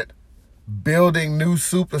 But building new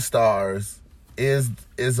superstars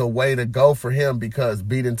is a way to go for him, because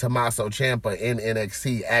beating Tommaso Ciampa in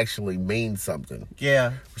NXT actually means something.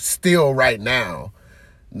 Yeah. Still right now.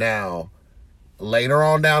 Now, later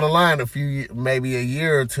on down the line, maybe a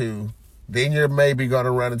year or two, then you're maybe going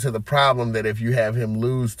to run into the problem that if you have him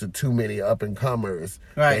lose to too many up-and-comers,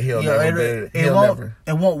 right,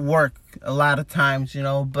 it won't work a lot of times, you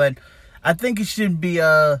know, but I think it should be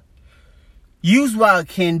used while it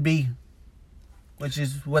can be, which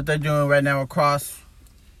is what they're doing right now with Cross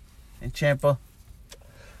and Ciampa.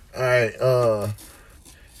 All right,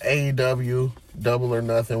 AEW, Double or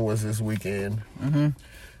Nothing was this weekend. Mm-hmm.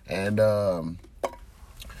 And,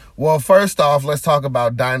 well, first off, let's talk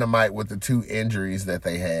about Dynamite with the 2 injuries that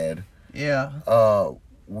they had. Yeah.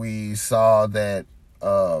 We saw that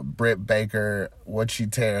Britt Baker, she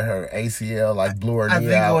tear her ACL, blew her knee out. I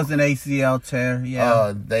think it was an ACL tear,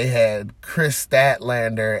 yeah. They had Chris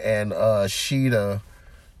Statlander and Sheeta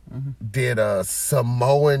did a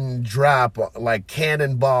Samoan drop, like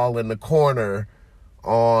cannonball in the corner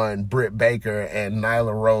on Britt Baker, and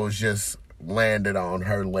Nyla Rose just landed on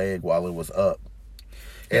her leg while it was up.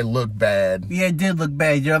 It looked bad. Yeah, it did look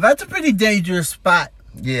bad, yo. That's a pretty dangerous spot.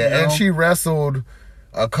 Yeah, and she wrestled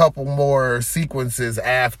a couple more sequences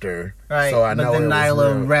after. Right, so I know then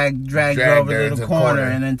Nyla dragged her over to the corner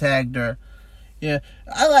and then tagged her. Yeah,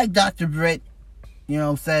 I like Dr. Britt. You know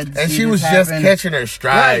what I'm saying? And she was just catching her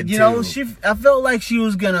stride, right, you know, I felt like she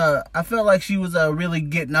was really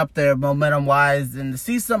getting up there momentum-wise, and to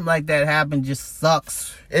see something like that happen just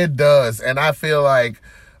sucks. It does, and I feel like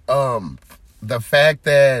the fact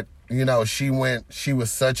that you know, she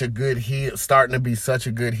was such a good heel, starting to be such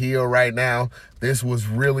a good heel right now. This was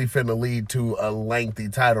really finna lead to a lengthy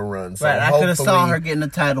title run. So right, I could have saw her getting the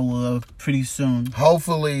title pretty soon.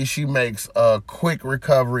 Hopefully she makes a quick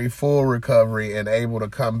recovery, full recovery, and able to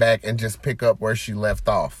come back and just pick up where she left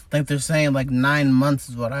off. I think they're saying like 9 months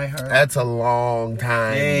is what I heard. That's a long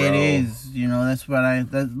time, yeah, bro. it is. You know, at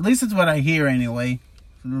least it's what I hear anyway.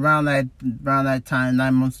 Around that time,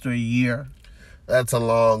 9 months to a year. That's a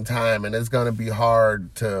long time, and it's going to be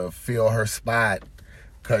hard to fill her spot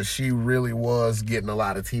because she really was getting a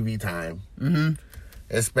lot of TV time,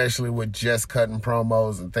 especially with just cutting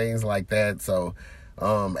promos and things like that. So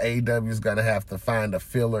AEW is going to have to find a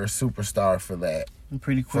filler superstar for that. And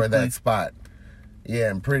pretty quickly. For that spot.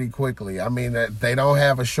 Yeah, and pretty quickly. I mean, they don't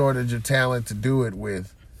have a shortage of talent to do it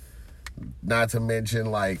with. Not to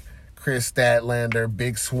mention, like, Chris Statlander,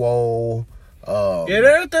 Big Swole.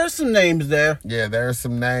 Yeah, there's some names there. Yeah, there's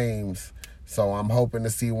some names. So I'm hoping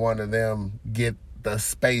to see one of them get the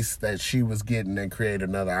space that she was getting and create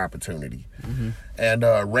another opportunity. And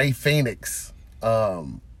Ray Phoenix,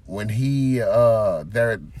 when he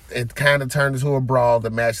it kind of turned into a brawl,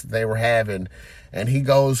 the match that they were having, and he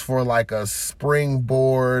goes for like a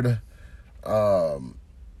springboard, some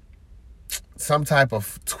type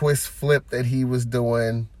of twist flip that he was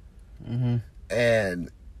doing,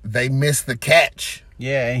 and they missed the catch.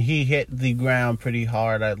 Yeah, and he hit the ground pretty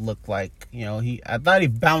hard. It looked like, you know, I thought he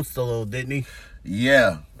bounced a little, didn't he?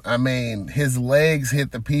 Yeah, I mean, his legs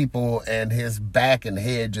hit the people and his back and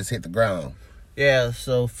head just hit the ground. Yeah,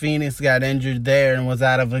 so Phoenix got injured there and was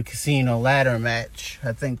out of a casino ladder match.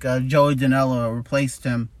 I think Joey Janela replaced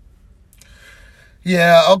him.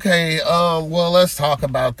 Yeah, okay. Well, let's talk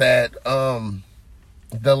about that.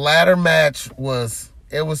 The ladder match was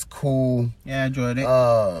cool. Yeah, I enjoyed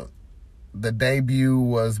it. The debut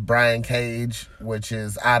was Brian Cage, which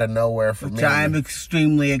is out of nowhere for me. Which I'm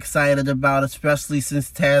extremely excited about, especially since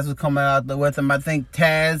Taz was coming out with him. I think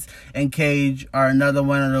Taz and Cage are another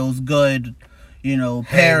one of those good, you know,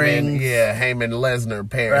 pairings. Heyman-Lesnar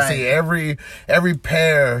pair. Right. See, every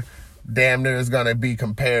pair damn near is going to be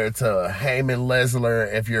compared to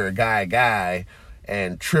Heyman-Lesnar if you're a guy,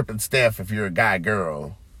 and Tripp and Steph if you're a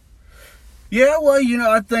guy-girl. Yeah, well, you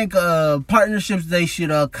know, I think partnerships, they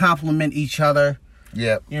should complement each other.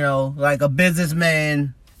 Yep. You know, like a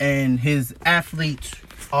businessman and his athlete,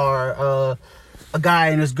 or a guy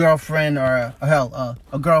and his girlfriend, or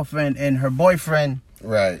a girlfriend and her boyfriend.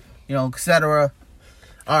 Right. You know, etc.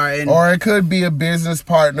 Or it could be a business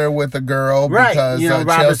partner with a girl, right? Because you know,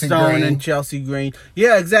 Robert Chelsea Stone Green. and Chelsea Green.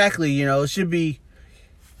 Yeah, exactly. You know, it should be.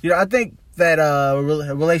 You know, I think that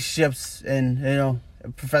relationships and, you know,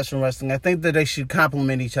 professional wrestling, I think that they should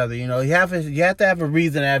complement each other. You know, you have to have a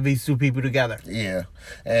reason to have these two people together. Yeah,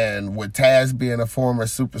 and with Taz being a former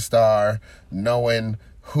superstar, knowing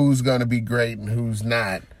who's gonna be great and who's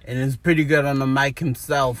not, and it's pretty good on the mic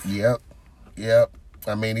himself. Yep.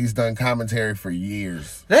 I mean, he's done commentary for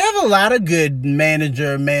years. They have a lot of good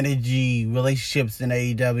manager-managee relationships in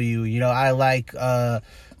AEW. You know, I like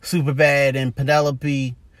Superbad and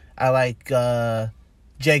Penelope. I like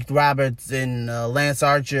Jake Roberts and Lance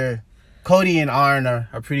Archer. Cody and Arn are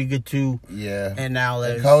pretty good too. Yeah. And now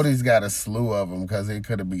there's... Cody's got a slew of them because it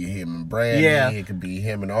could be him and Brandy. Yeah. It could be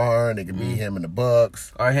him and Arn. It could be him and the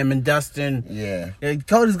Bucks. Or him and Dustin. Yeah.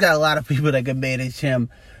 Cody's got a lot of people that can manage him.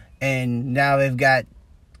 And now they've got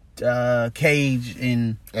Cage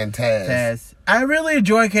and Taz. I really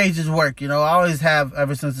enjoy Cage's work. You know, I always have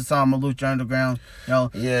ever since I saw him on Lucha Underground. You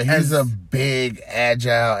know, yeah, he's a big,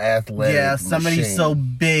 agile, athletic. Yeah, somebody machine. so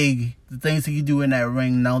big, the things he can do in that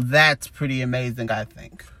ring. Now that's pretty amazing, I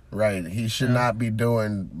think. Right, he should not be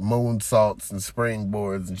doing moonsaults and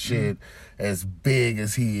springboards and shit as big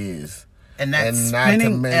as he is. And that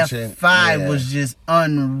spinning F5 was just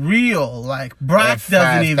unreal. Like, Brock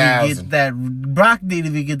doesn't even get that. Brock didn't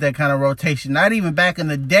even get that kind of rotation. Not even back in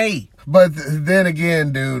the day. But then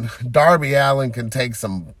again, dude, Darby Allin can take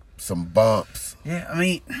some bumps. Yeah, I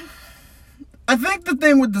mean, I think the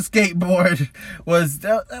thing with the skateboard was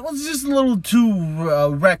that was just a little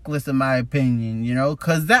too reckless, in my opinion, you know,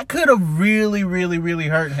 because that could have really, really, really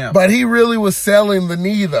hurt him. But he really was selling the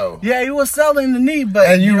knee, though. Yeah, he was selling the knee, but...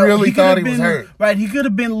 And you know, really thought he was hurt. Right, he could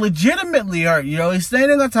have been legitimately hurt. You know, he's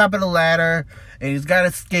standing on top of the ladder, and he's got a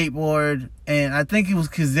skateboard, and I think it was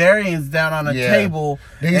Kazarian's down on a table.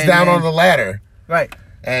 He's down on the ladder. Right.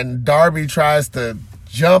 And Darby tries to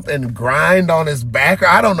jump and grind on his back.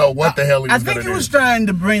 I don't know what the hell he was going to do. I think he was trying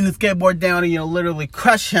to bring the skateboard down and, you know, literally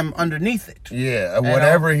crush him underneath it. Yeah,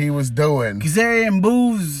 whatever he was doing. Kazarian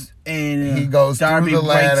moves And he goes Darby through the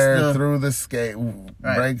ladder, breaks through the skate,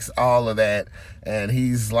 Right. breaks all of that, and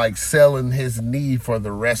he's like selling his knee for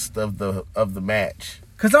the rest of the match.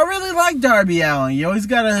 Because I really like Darby Allin. You know, he's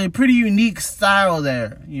got a pretty unique style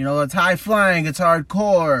there. You know, it's high flying, it's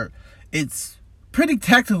hardcore, it's pretty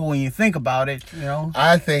technical when you think about it. You know,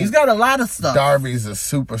 I think he's got a lot of stuff. Darby's a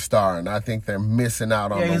superstar, and I think they're missing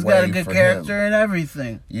out on the wave he's got a good for character him. and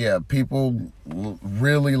everything. Yeah, people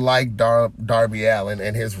really like Darby Allin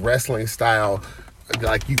and his wrestling style.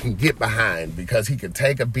 Like, you can get behind because he can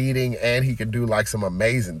take a beating and he can do like some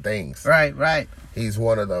amazing things. Right. He's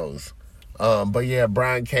one of those. But yeah,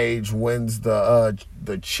 Brian Cage wins the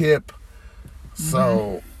chip,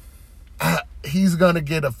 so he's gonna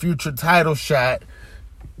get a future title shot,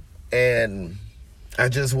 and I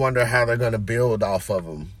just wonder how they're gonna build off of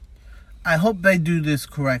him. I hope they do this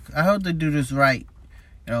correct. I hope they do this right.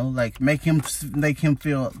 You know, like make him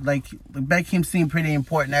feel like make him seem pretty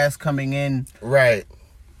important as coming in. Right.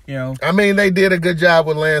 You know, I mean, they did a good job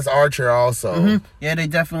with Lance Archer also. Yeah, they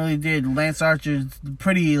definitely did. Lance Archer's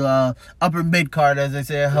pretty upper mid card, as they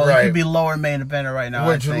say. He Right. could be lower main eventer right now.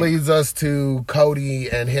 Which I think. leads us to Cody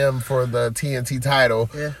and him for the TNT title.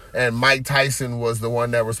 Yeah. And Mike Tyson was the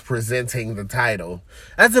one that was presenting the title.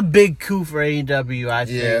 That's a big coup for AEW, I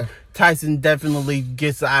think. Yeah. Tyson definitely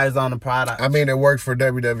gets eyes on the product. I mean, it worked for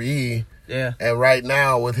WWE. Yeah. And right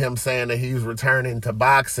now, with him saying that he's returning to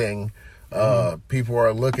boxing, people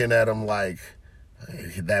are looking at him like,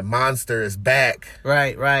 that monster is back.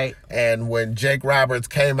 Right. And when Jake Roberts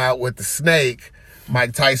came out with the snake,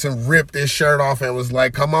 Mike Tyson ripped his shirt off and was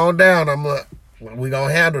like, "Come on down, we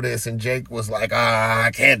gonna handle this." And Jake was like,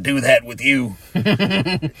 "I can't do that with you."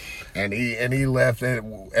 and he left it,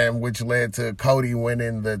 and which led to Cody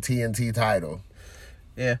winning the TNT title.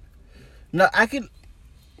 Yeah. No,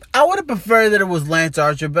 I would have preferred that it was Lance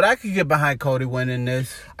Archer, but I could get behind Cody winning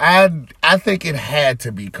this. I think it had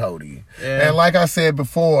to be Cody. Yeah. And like I said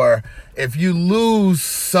before, if you lose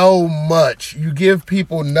so much, you give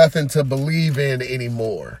people nothing to believe in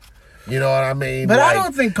anymore. You know what I mean? But I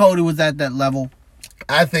don't think Cody was at that level.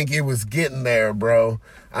 I think it was getting there, bro.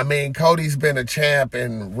 I mean, Cody's been a champ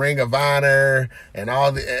in Ring of Honor and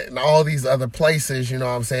all these other places, you know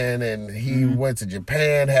what I'm saying? And he went to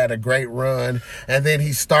Japan, had a great run, and then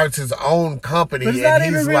he starts his own company. But it's and not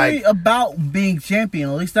even really about being champion.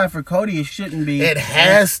 At least not for Cody. It shouldn't be. It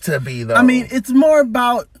has to be, though. I mean, it's more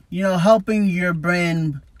about, helping your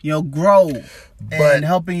brand, grow and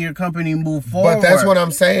helping your company move forward. But that's what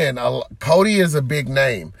I'm saying. Cody is a big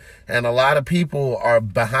name, and a lot of people are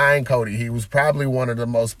behind Cody. He was probably one of the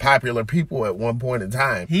most popular people at one point in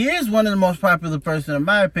time. He is one of the most popular person, in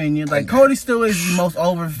my opinion. Like, Cody still is the most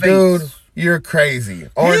over face. Dude, you're crazy.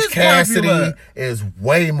 Orange Cassidy popular. is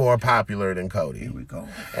way more popular than Cody. Here we go.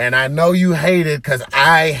 And I know you hate it because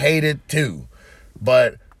I hate it too.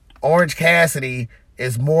 But Orange Cassidy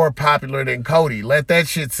is more popular than Cody. Let that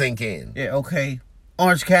shit sink in. Yeah, okay.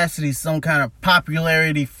 Orange Cassidy's some kind of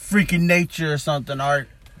popularity freaking nature or something, Art.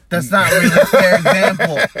 That's not really a fair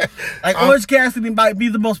example. Like, Orange Cassidy might be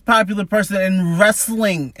the most popular person in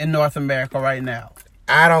wrestling in North America right now.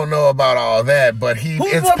 I don't know about all that, but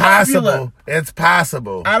Who's it's more possible. popular? It's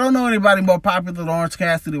possible. I don't know anybody more popular than Orange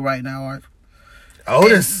Cassidy right now, Art.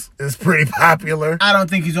 Otis is pretty popular. I don't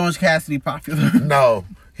think he's Orange Cassidy popular. No,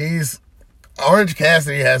 Orange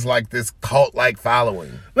Cassidy has like this cult-like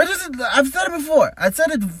following. But I've said it before. I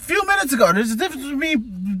said it a few minutes ago. There's a difference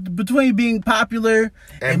between being popular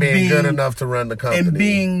And being good enough to run the company. and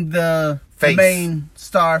being the main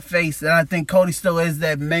star face. And I think Cody still is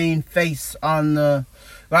that main face on the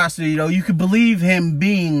roster. You could believe him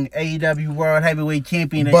being AEW World Heavyweight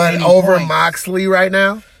Champion at But any over point. Moxley right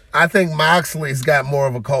now, I think Moxley's got more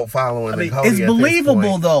of a cult following than Cody. It's at believable,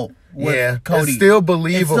 this point. though, with Yeah, Cody. it's still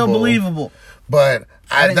believable. It's still believable. But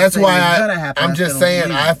I didn't that's say why it was gonna happen. I'm I just said saying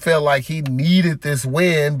believable. I feel like he needed this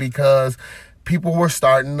win because people were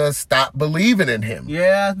starting to stop believing in him.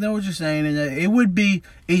 Yeah, I know what you're saying. And it would be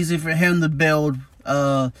easy for him to build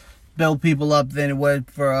people up than it would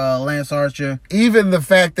for Lance Archer. Even the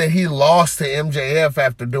fact that he lost to MJF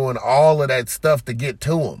after doing all of that stuff to get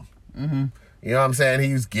to him. Mm-hmm. You know what I'm saying?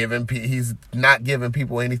 He's not giving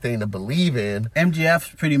people anything to believe in.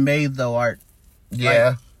 MJF's pretty made, though, Art.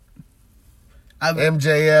 Yeah.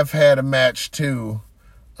 MJF had a match too.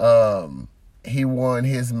 He won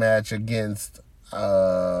his match against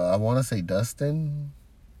I want to say Dustin.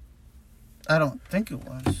 I don't think it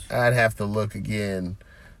was. I'd have to look again,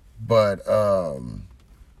 but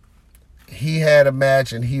he had a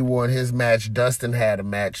match and he won his match. Dustin had a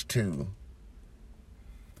match too.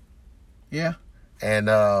 Yeah. And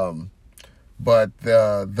But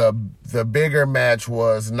the bigger match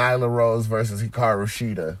was Nyla Rose versus Hikaru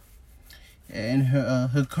Shida. And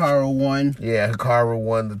Hikaru won. Yeah, Hikaru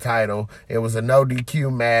won the title. It was a no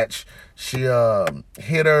DQ match. She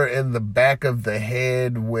hit her in the back of the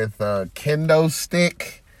head with a kendo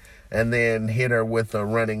stick, and then hit her with a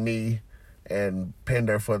running knee and pinned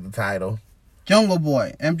her for the title. Jungle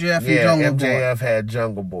Boy. MJF and Jungle Boy. MJF had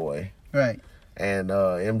Jungle Boy. Right. And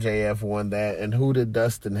MJF won that. And who did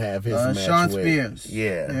Dustin have his match Sean with? Spears.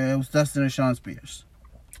 Yeah, it was Dustin and Sean Spears.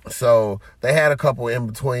 So they had a couple in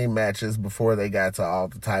between matches before they got to all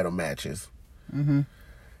the title matches. Mm-hmm.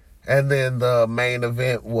 And then the main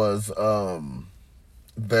event was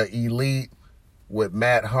the Elite with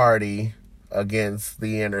Matt Hardy against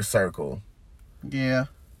the Inner Circle. Yeah.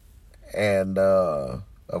 And of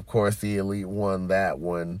course the Elite won that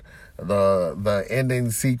one. The ending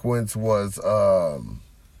sequence was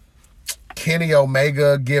Kenny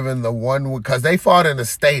Omega giving the one, because they fought in a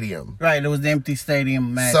stadium. Right, it was the empty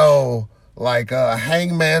stadium match. So, like,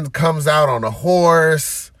 Hangman comes out on a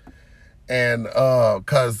horse, and,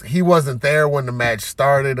 because he wasn't there when the match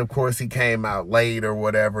started. Of course, he came out late or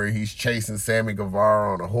whatever. He's chasing Sammy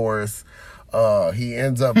Guevara on a horse. He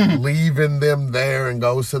ends up leaving them there and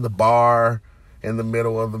goes to the bar in the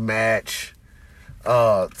middle of the match.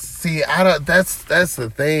 See, that's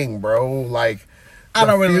the thing, bro. Like, I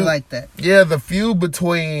don't really like that. Yeah, the feud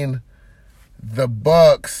between the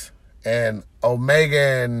Bucks and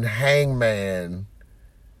Omega and Hangman,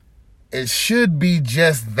 it should be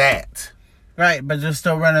just that. Right, but they're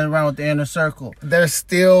still running around with the Inner Circle. They're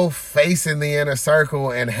still facing the Inner Circle,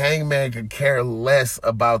 and Hangman could care less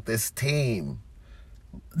about this team.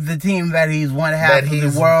 The team that he's one half of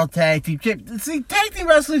the World Tag Team Champion. See, tag team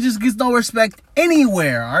wrestling just gets no respect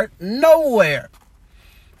anywhere, Art. Nowhere.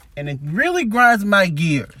 And it really grinds my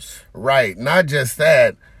gears. Right. Not just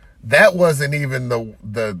that. That wasn't even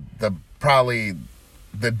the probably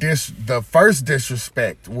the first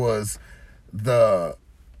disrespect was the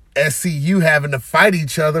SCU having to fight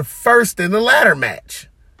each other first in the ladder match.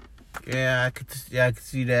 Yeah, I could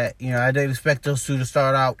see that. You know, I didn't expect those two to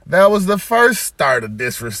start out. That was the first start of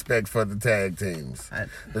disrespect for the tag teams.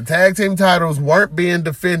 The tag team titles weren't being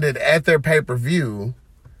defended at their pay-per-view.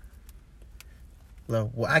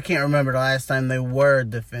 Well, I can't remember the last time they were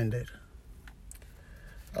defended.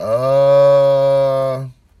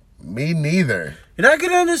 Me neither. And I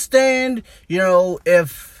can understand, you know,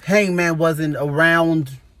 if Hangman wasn't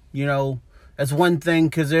around, you know, that's one thing,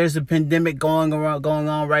 because there's a pandemic going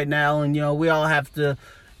on right now, and, you know, we all have to,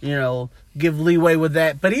 you know, give leeway with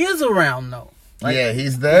that. But he is around, though. Like, yeah,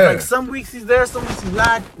 he's there. Like, some weeks he's there, some weeks he's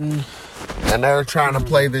not. And they're trying to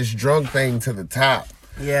play this drunk thing to the top.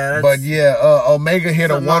 Yeah, but yeah, Omega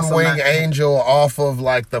hit a one-wing angel off of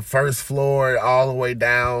like the first floor all the way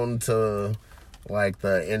down to like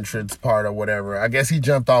the entrance part or whatever. I guess he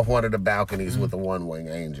jumped off one of the balconies with a one-wing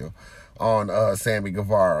angel on Sammy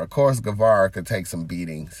Guevara. Of course, Guevara could take some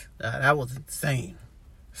beatings. That was insane.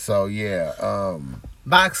 So yeah,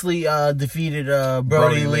 Moxley defeated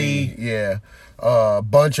Brody Lee. Yeah,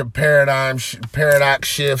 bunch of paradox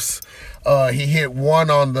shifts. He hit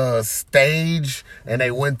one on the stage, and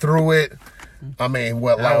they went through it. I mean,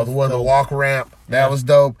 the walk ramp? That was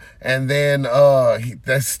dope. And then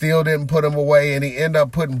that still didn't put him away, and he ended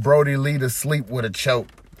up putting Brody Lee to sleep with a choke.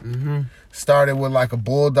 Mm-hmm. Started with like a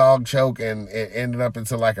bulldog choke, and it ended up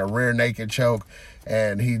into like a rear naked choke,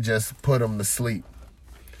 and he just put him to sleep.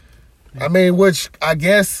 I mean, which I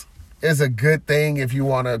guess is a good thing if you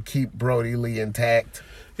want to keep Brody Lee intact.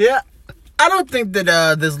 Yeah. I don't think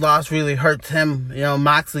that this loss really hurts him. You know,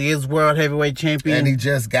 Moxley is world heavyweight champion, and he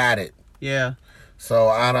just got it. Yeah. So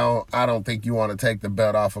I don't think you want to take the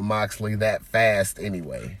belt off of Moxley that fast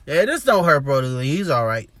anyway. Yeah, this don't hurt Brody Lee. He's all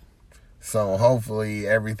right. So hopefully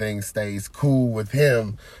everything stays cool with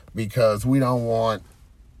him, because we don't want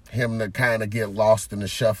him to kind of get lost in the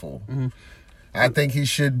shuffle. Mm-hmm. I think he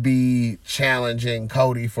should be challenging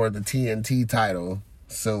Cody for the TNT title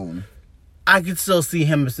soon. I could still see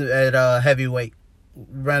him at heavyweight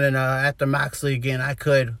running after Moxley again. I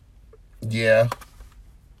could. Yeah.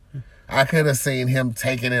 I could have seen him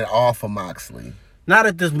taking it off of Moxley. Not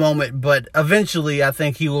at this moment, but eventually I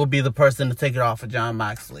think he will be the person to take it off of John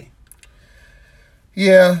Moxley.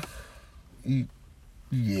 Yeah.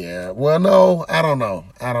 Yeah. Well, no, I don't know.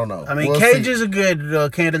 I mean, Cage is a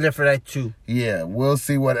good candidate for that, too. Yeah, we'll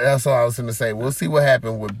see that's all I was going to say. We'll see what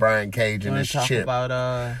happened with Brian Cage and his chip.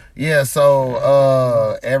 Yeah,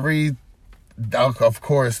 so of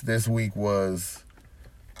course, this week was,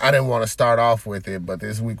 I didn't want to start off with it, but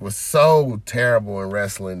this week was so terrible in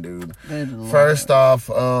wrestling, dude. First off,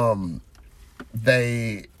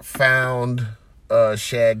 they found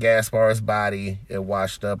Shad Gaspar's body. It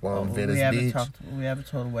washed up on Venice Beach. We haven't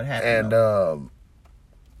told what happened. And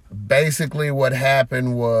basically what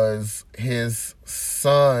happened was his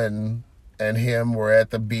son and him were at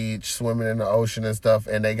the beach swimming in the ocean and stuff,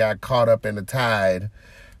 and they got caught up in the tide.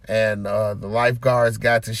 And the lifeguards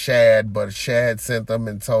got to Shad, but Shad sent them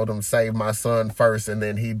and told them, save my son first, and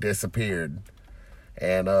then he disappeared.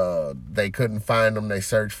 And they couldn't find him. They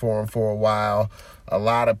searched for him for a while. A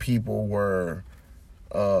lot of people were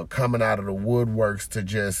coming out of the woodworks to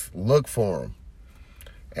just look for him.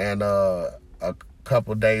 And a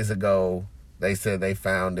couple days ago, they said they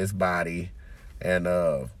found his body. And,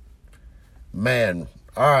 man,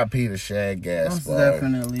 R.I.P. to Shad Gaspar. Most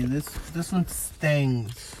definitely. This one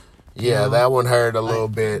stings. Yeah, that one hurt a little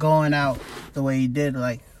bit. Going out the way he did,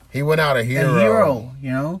 like... He went out a hero. A hero,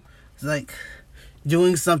 you know? It's like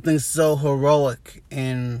doing something so heroic,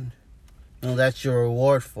 and that's your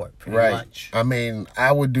reward for it, pretty much. I mean,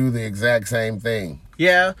 I would do the exact same thing.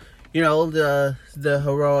 Yeah, the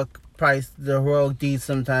heroic price, the heroic deeds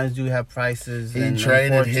sometimes do have prices. He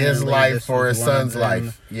traded his life for his son's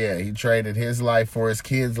life. Yeah, he traded his life for his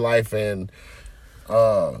kid's life, and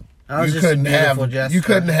you couldn't have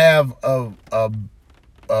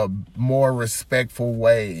a more respectful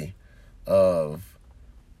way of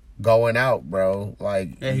going out, bro.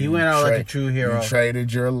 Like, yeah, he went out like a true hero. You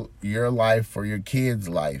traded your life for your kid's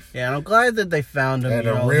life. Yeah, and I'm glad that they found him.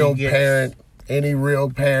 And any real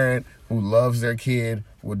parent who loves their kid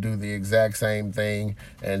would do the exact same thing.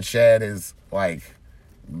 And Shad is like,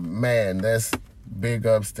 man, that's big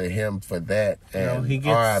ups to him for that. And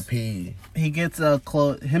R.I.P. He gets him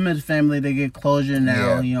and his family, they get closure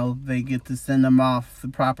now. Yeah. They get to send him off the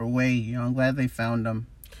proper way. I'm glad they found him.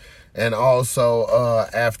 And also,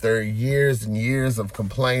 after years and years of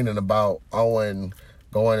complaining about Owen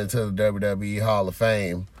going into the WWE Hall of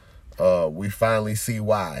Fame, we finally see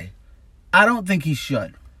why. I don't think he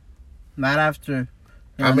should. Not after...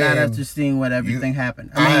 not after seeing what everything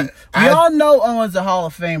happened. I mean, we all know Owen's a Hall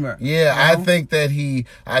of Famer. Yeah, I think that he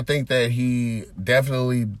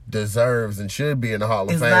definitely deserves and should be in the Hall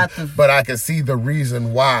of Fame. But I can see the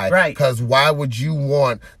reason why. Right. Because why would you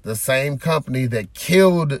want the same company that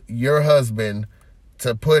killed your husband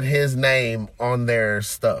to put his name on their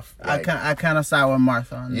stuff? Like, I kind of side with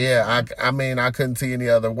Martha on this. Yeah, I mean, I couldn't see any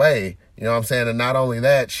other way. You know what I'm saying? And not only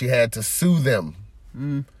that, she had to sue them.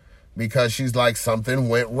 Because she's like, something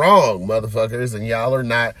went wrong, motherfuckers, and y'all are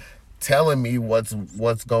not telling me what's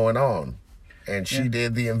going on. And she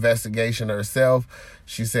did the investigation herself.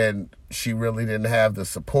 She said she really didn't have the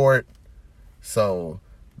support. So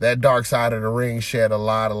that Dark Side of the Ring shed a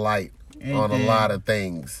lot of light on a lot of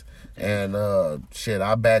things. And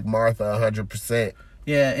I back Martha 100%.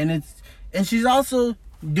 Yeah, and she's also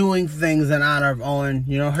doing things in honor of Owen,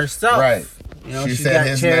 herself. Right. She said got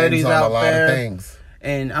his charities name's on a lot of things.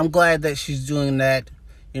 And I'm glad that she's doing that.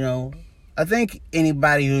 I think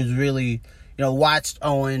anybody who's really, watched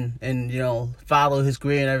Owen and, followed his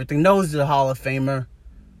career and everything knows he's a Hall of Famer.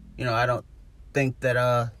 I don't think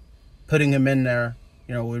that putting him in there,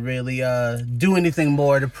 would really do anything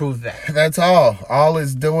more to prove that. That's all. All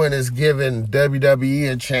it's doing is giving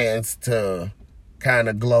WWE a chance to kind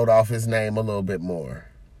of gloat off his name a little bit more.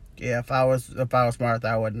 Yeah, if I was Martha,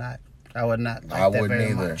 I would not. I would not like that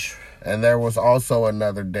very much. And there was also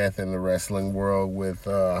another death in the wrestling world with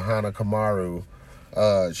Hana Kamaru.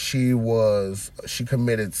 She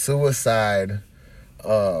committed suicide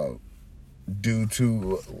due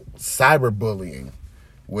to cyberbullying,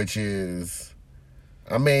 which is,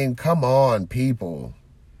 I mean, come on, people.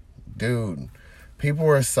 Dude, people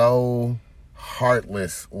are so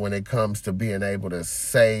heartless when it comes to being able to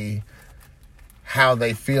say how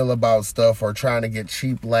they feel about stuff or trying to get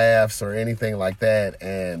cheap laughs or anything like that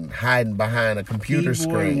and hiding behind a computer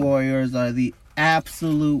screen. Keyboard warriors are the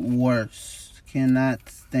absolute worst. Cannot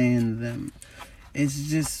stand them. It's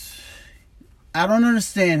just, I don't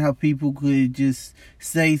understand how people could just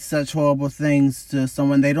say such horrible things to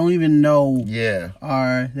someone they don't even know. Yeah.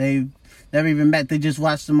 Or they've never even met. They just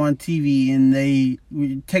watch them on TV and they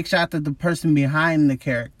take shots at the person behind the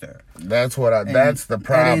character. That's that's the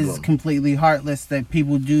problem. That is completely heartless that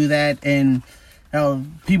people do that, and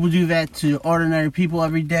people do that to ordinary people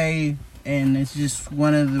every day, and it's just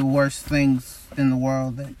one of the worst things in the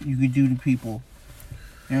world that you could do to people.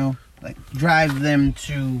 Like drive them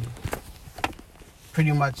to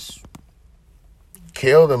pretty much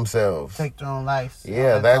kill themselves, take their own lives.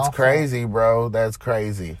 Yeah, that's crazy, bro. That's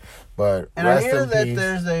crazy. But and I hear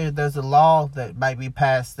that there's a law that might be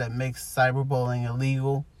passed that makes cyberbullying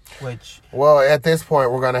illegal. Which, well, at this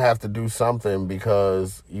point, we're gonna have to do something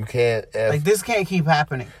because you can't. this can't keep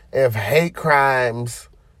happening. If hate crimes,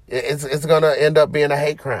 it's gonna end up being a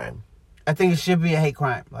hate crime. I think it should be a hate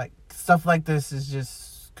crime. Like, stuff like this is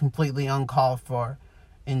just completely uncalled for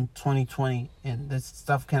in 2020, and this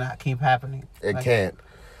stuff cannot keep happening. It can't.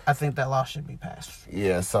 I think that law should be passed.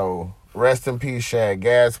 Yeah, so rest in peace, Shad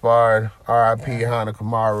Gaspard. R.I.P. Hana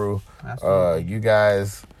Kamaru. You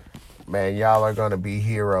guys, man, y'all are going to be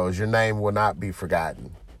heroes. Your name will not be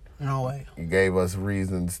forgotten. No way. You gave us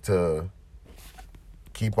reasons to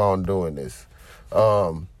keep on doing this.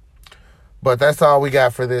 But that's all we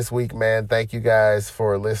got for this week, man. Thank you guys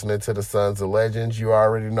for listening to the Sons of Legends. You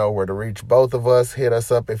already know where to reach both of us. Hit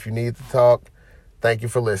us up if you need to talk. Thank you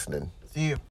for listening. See you.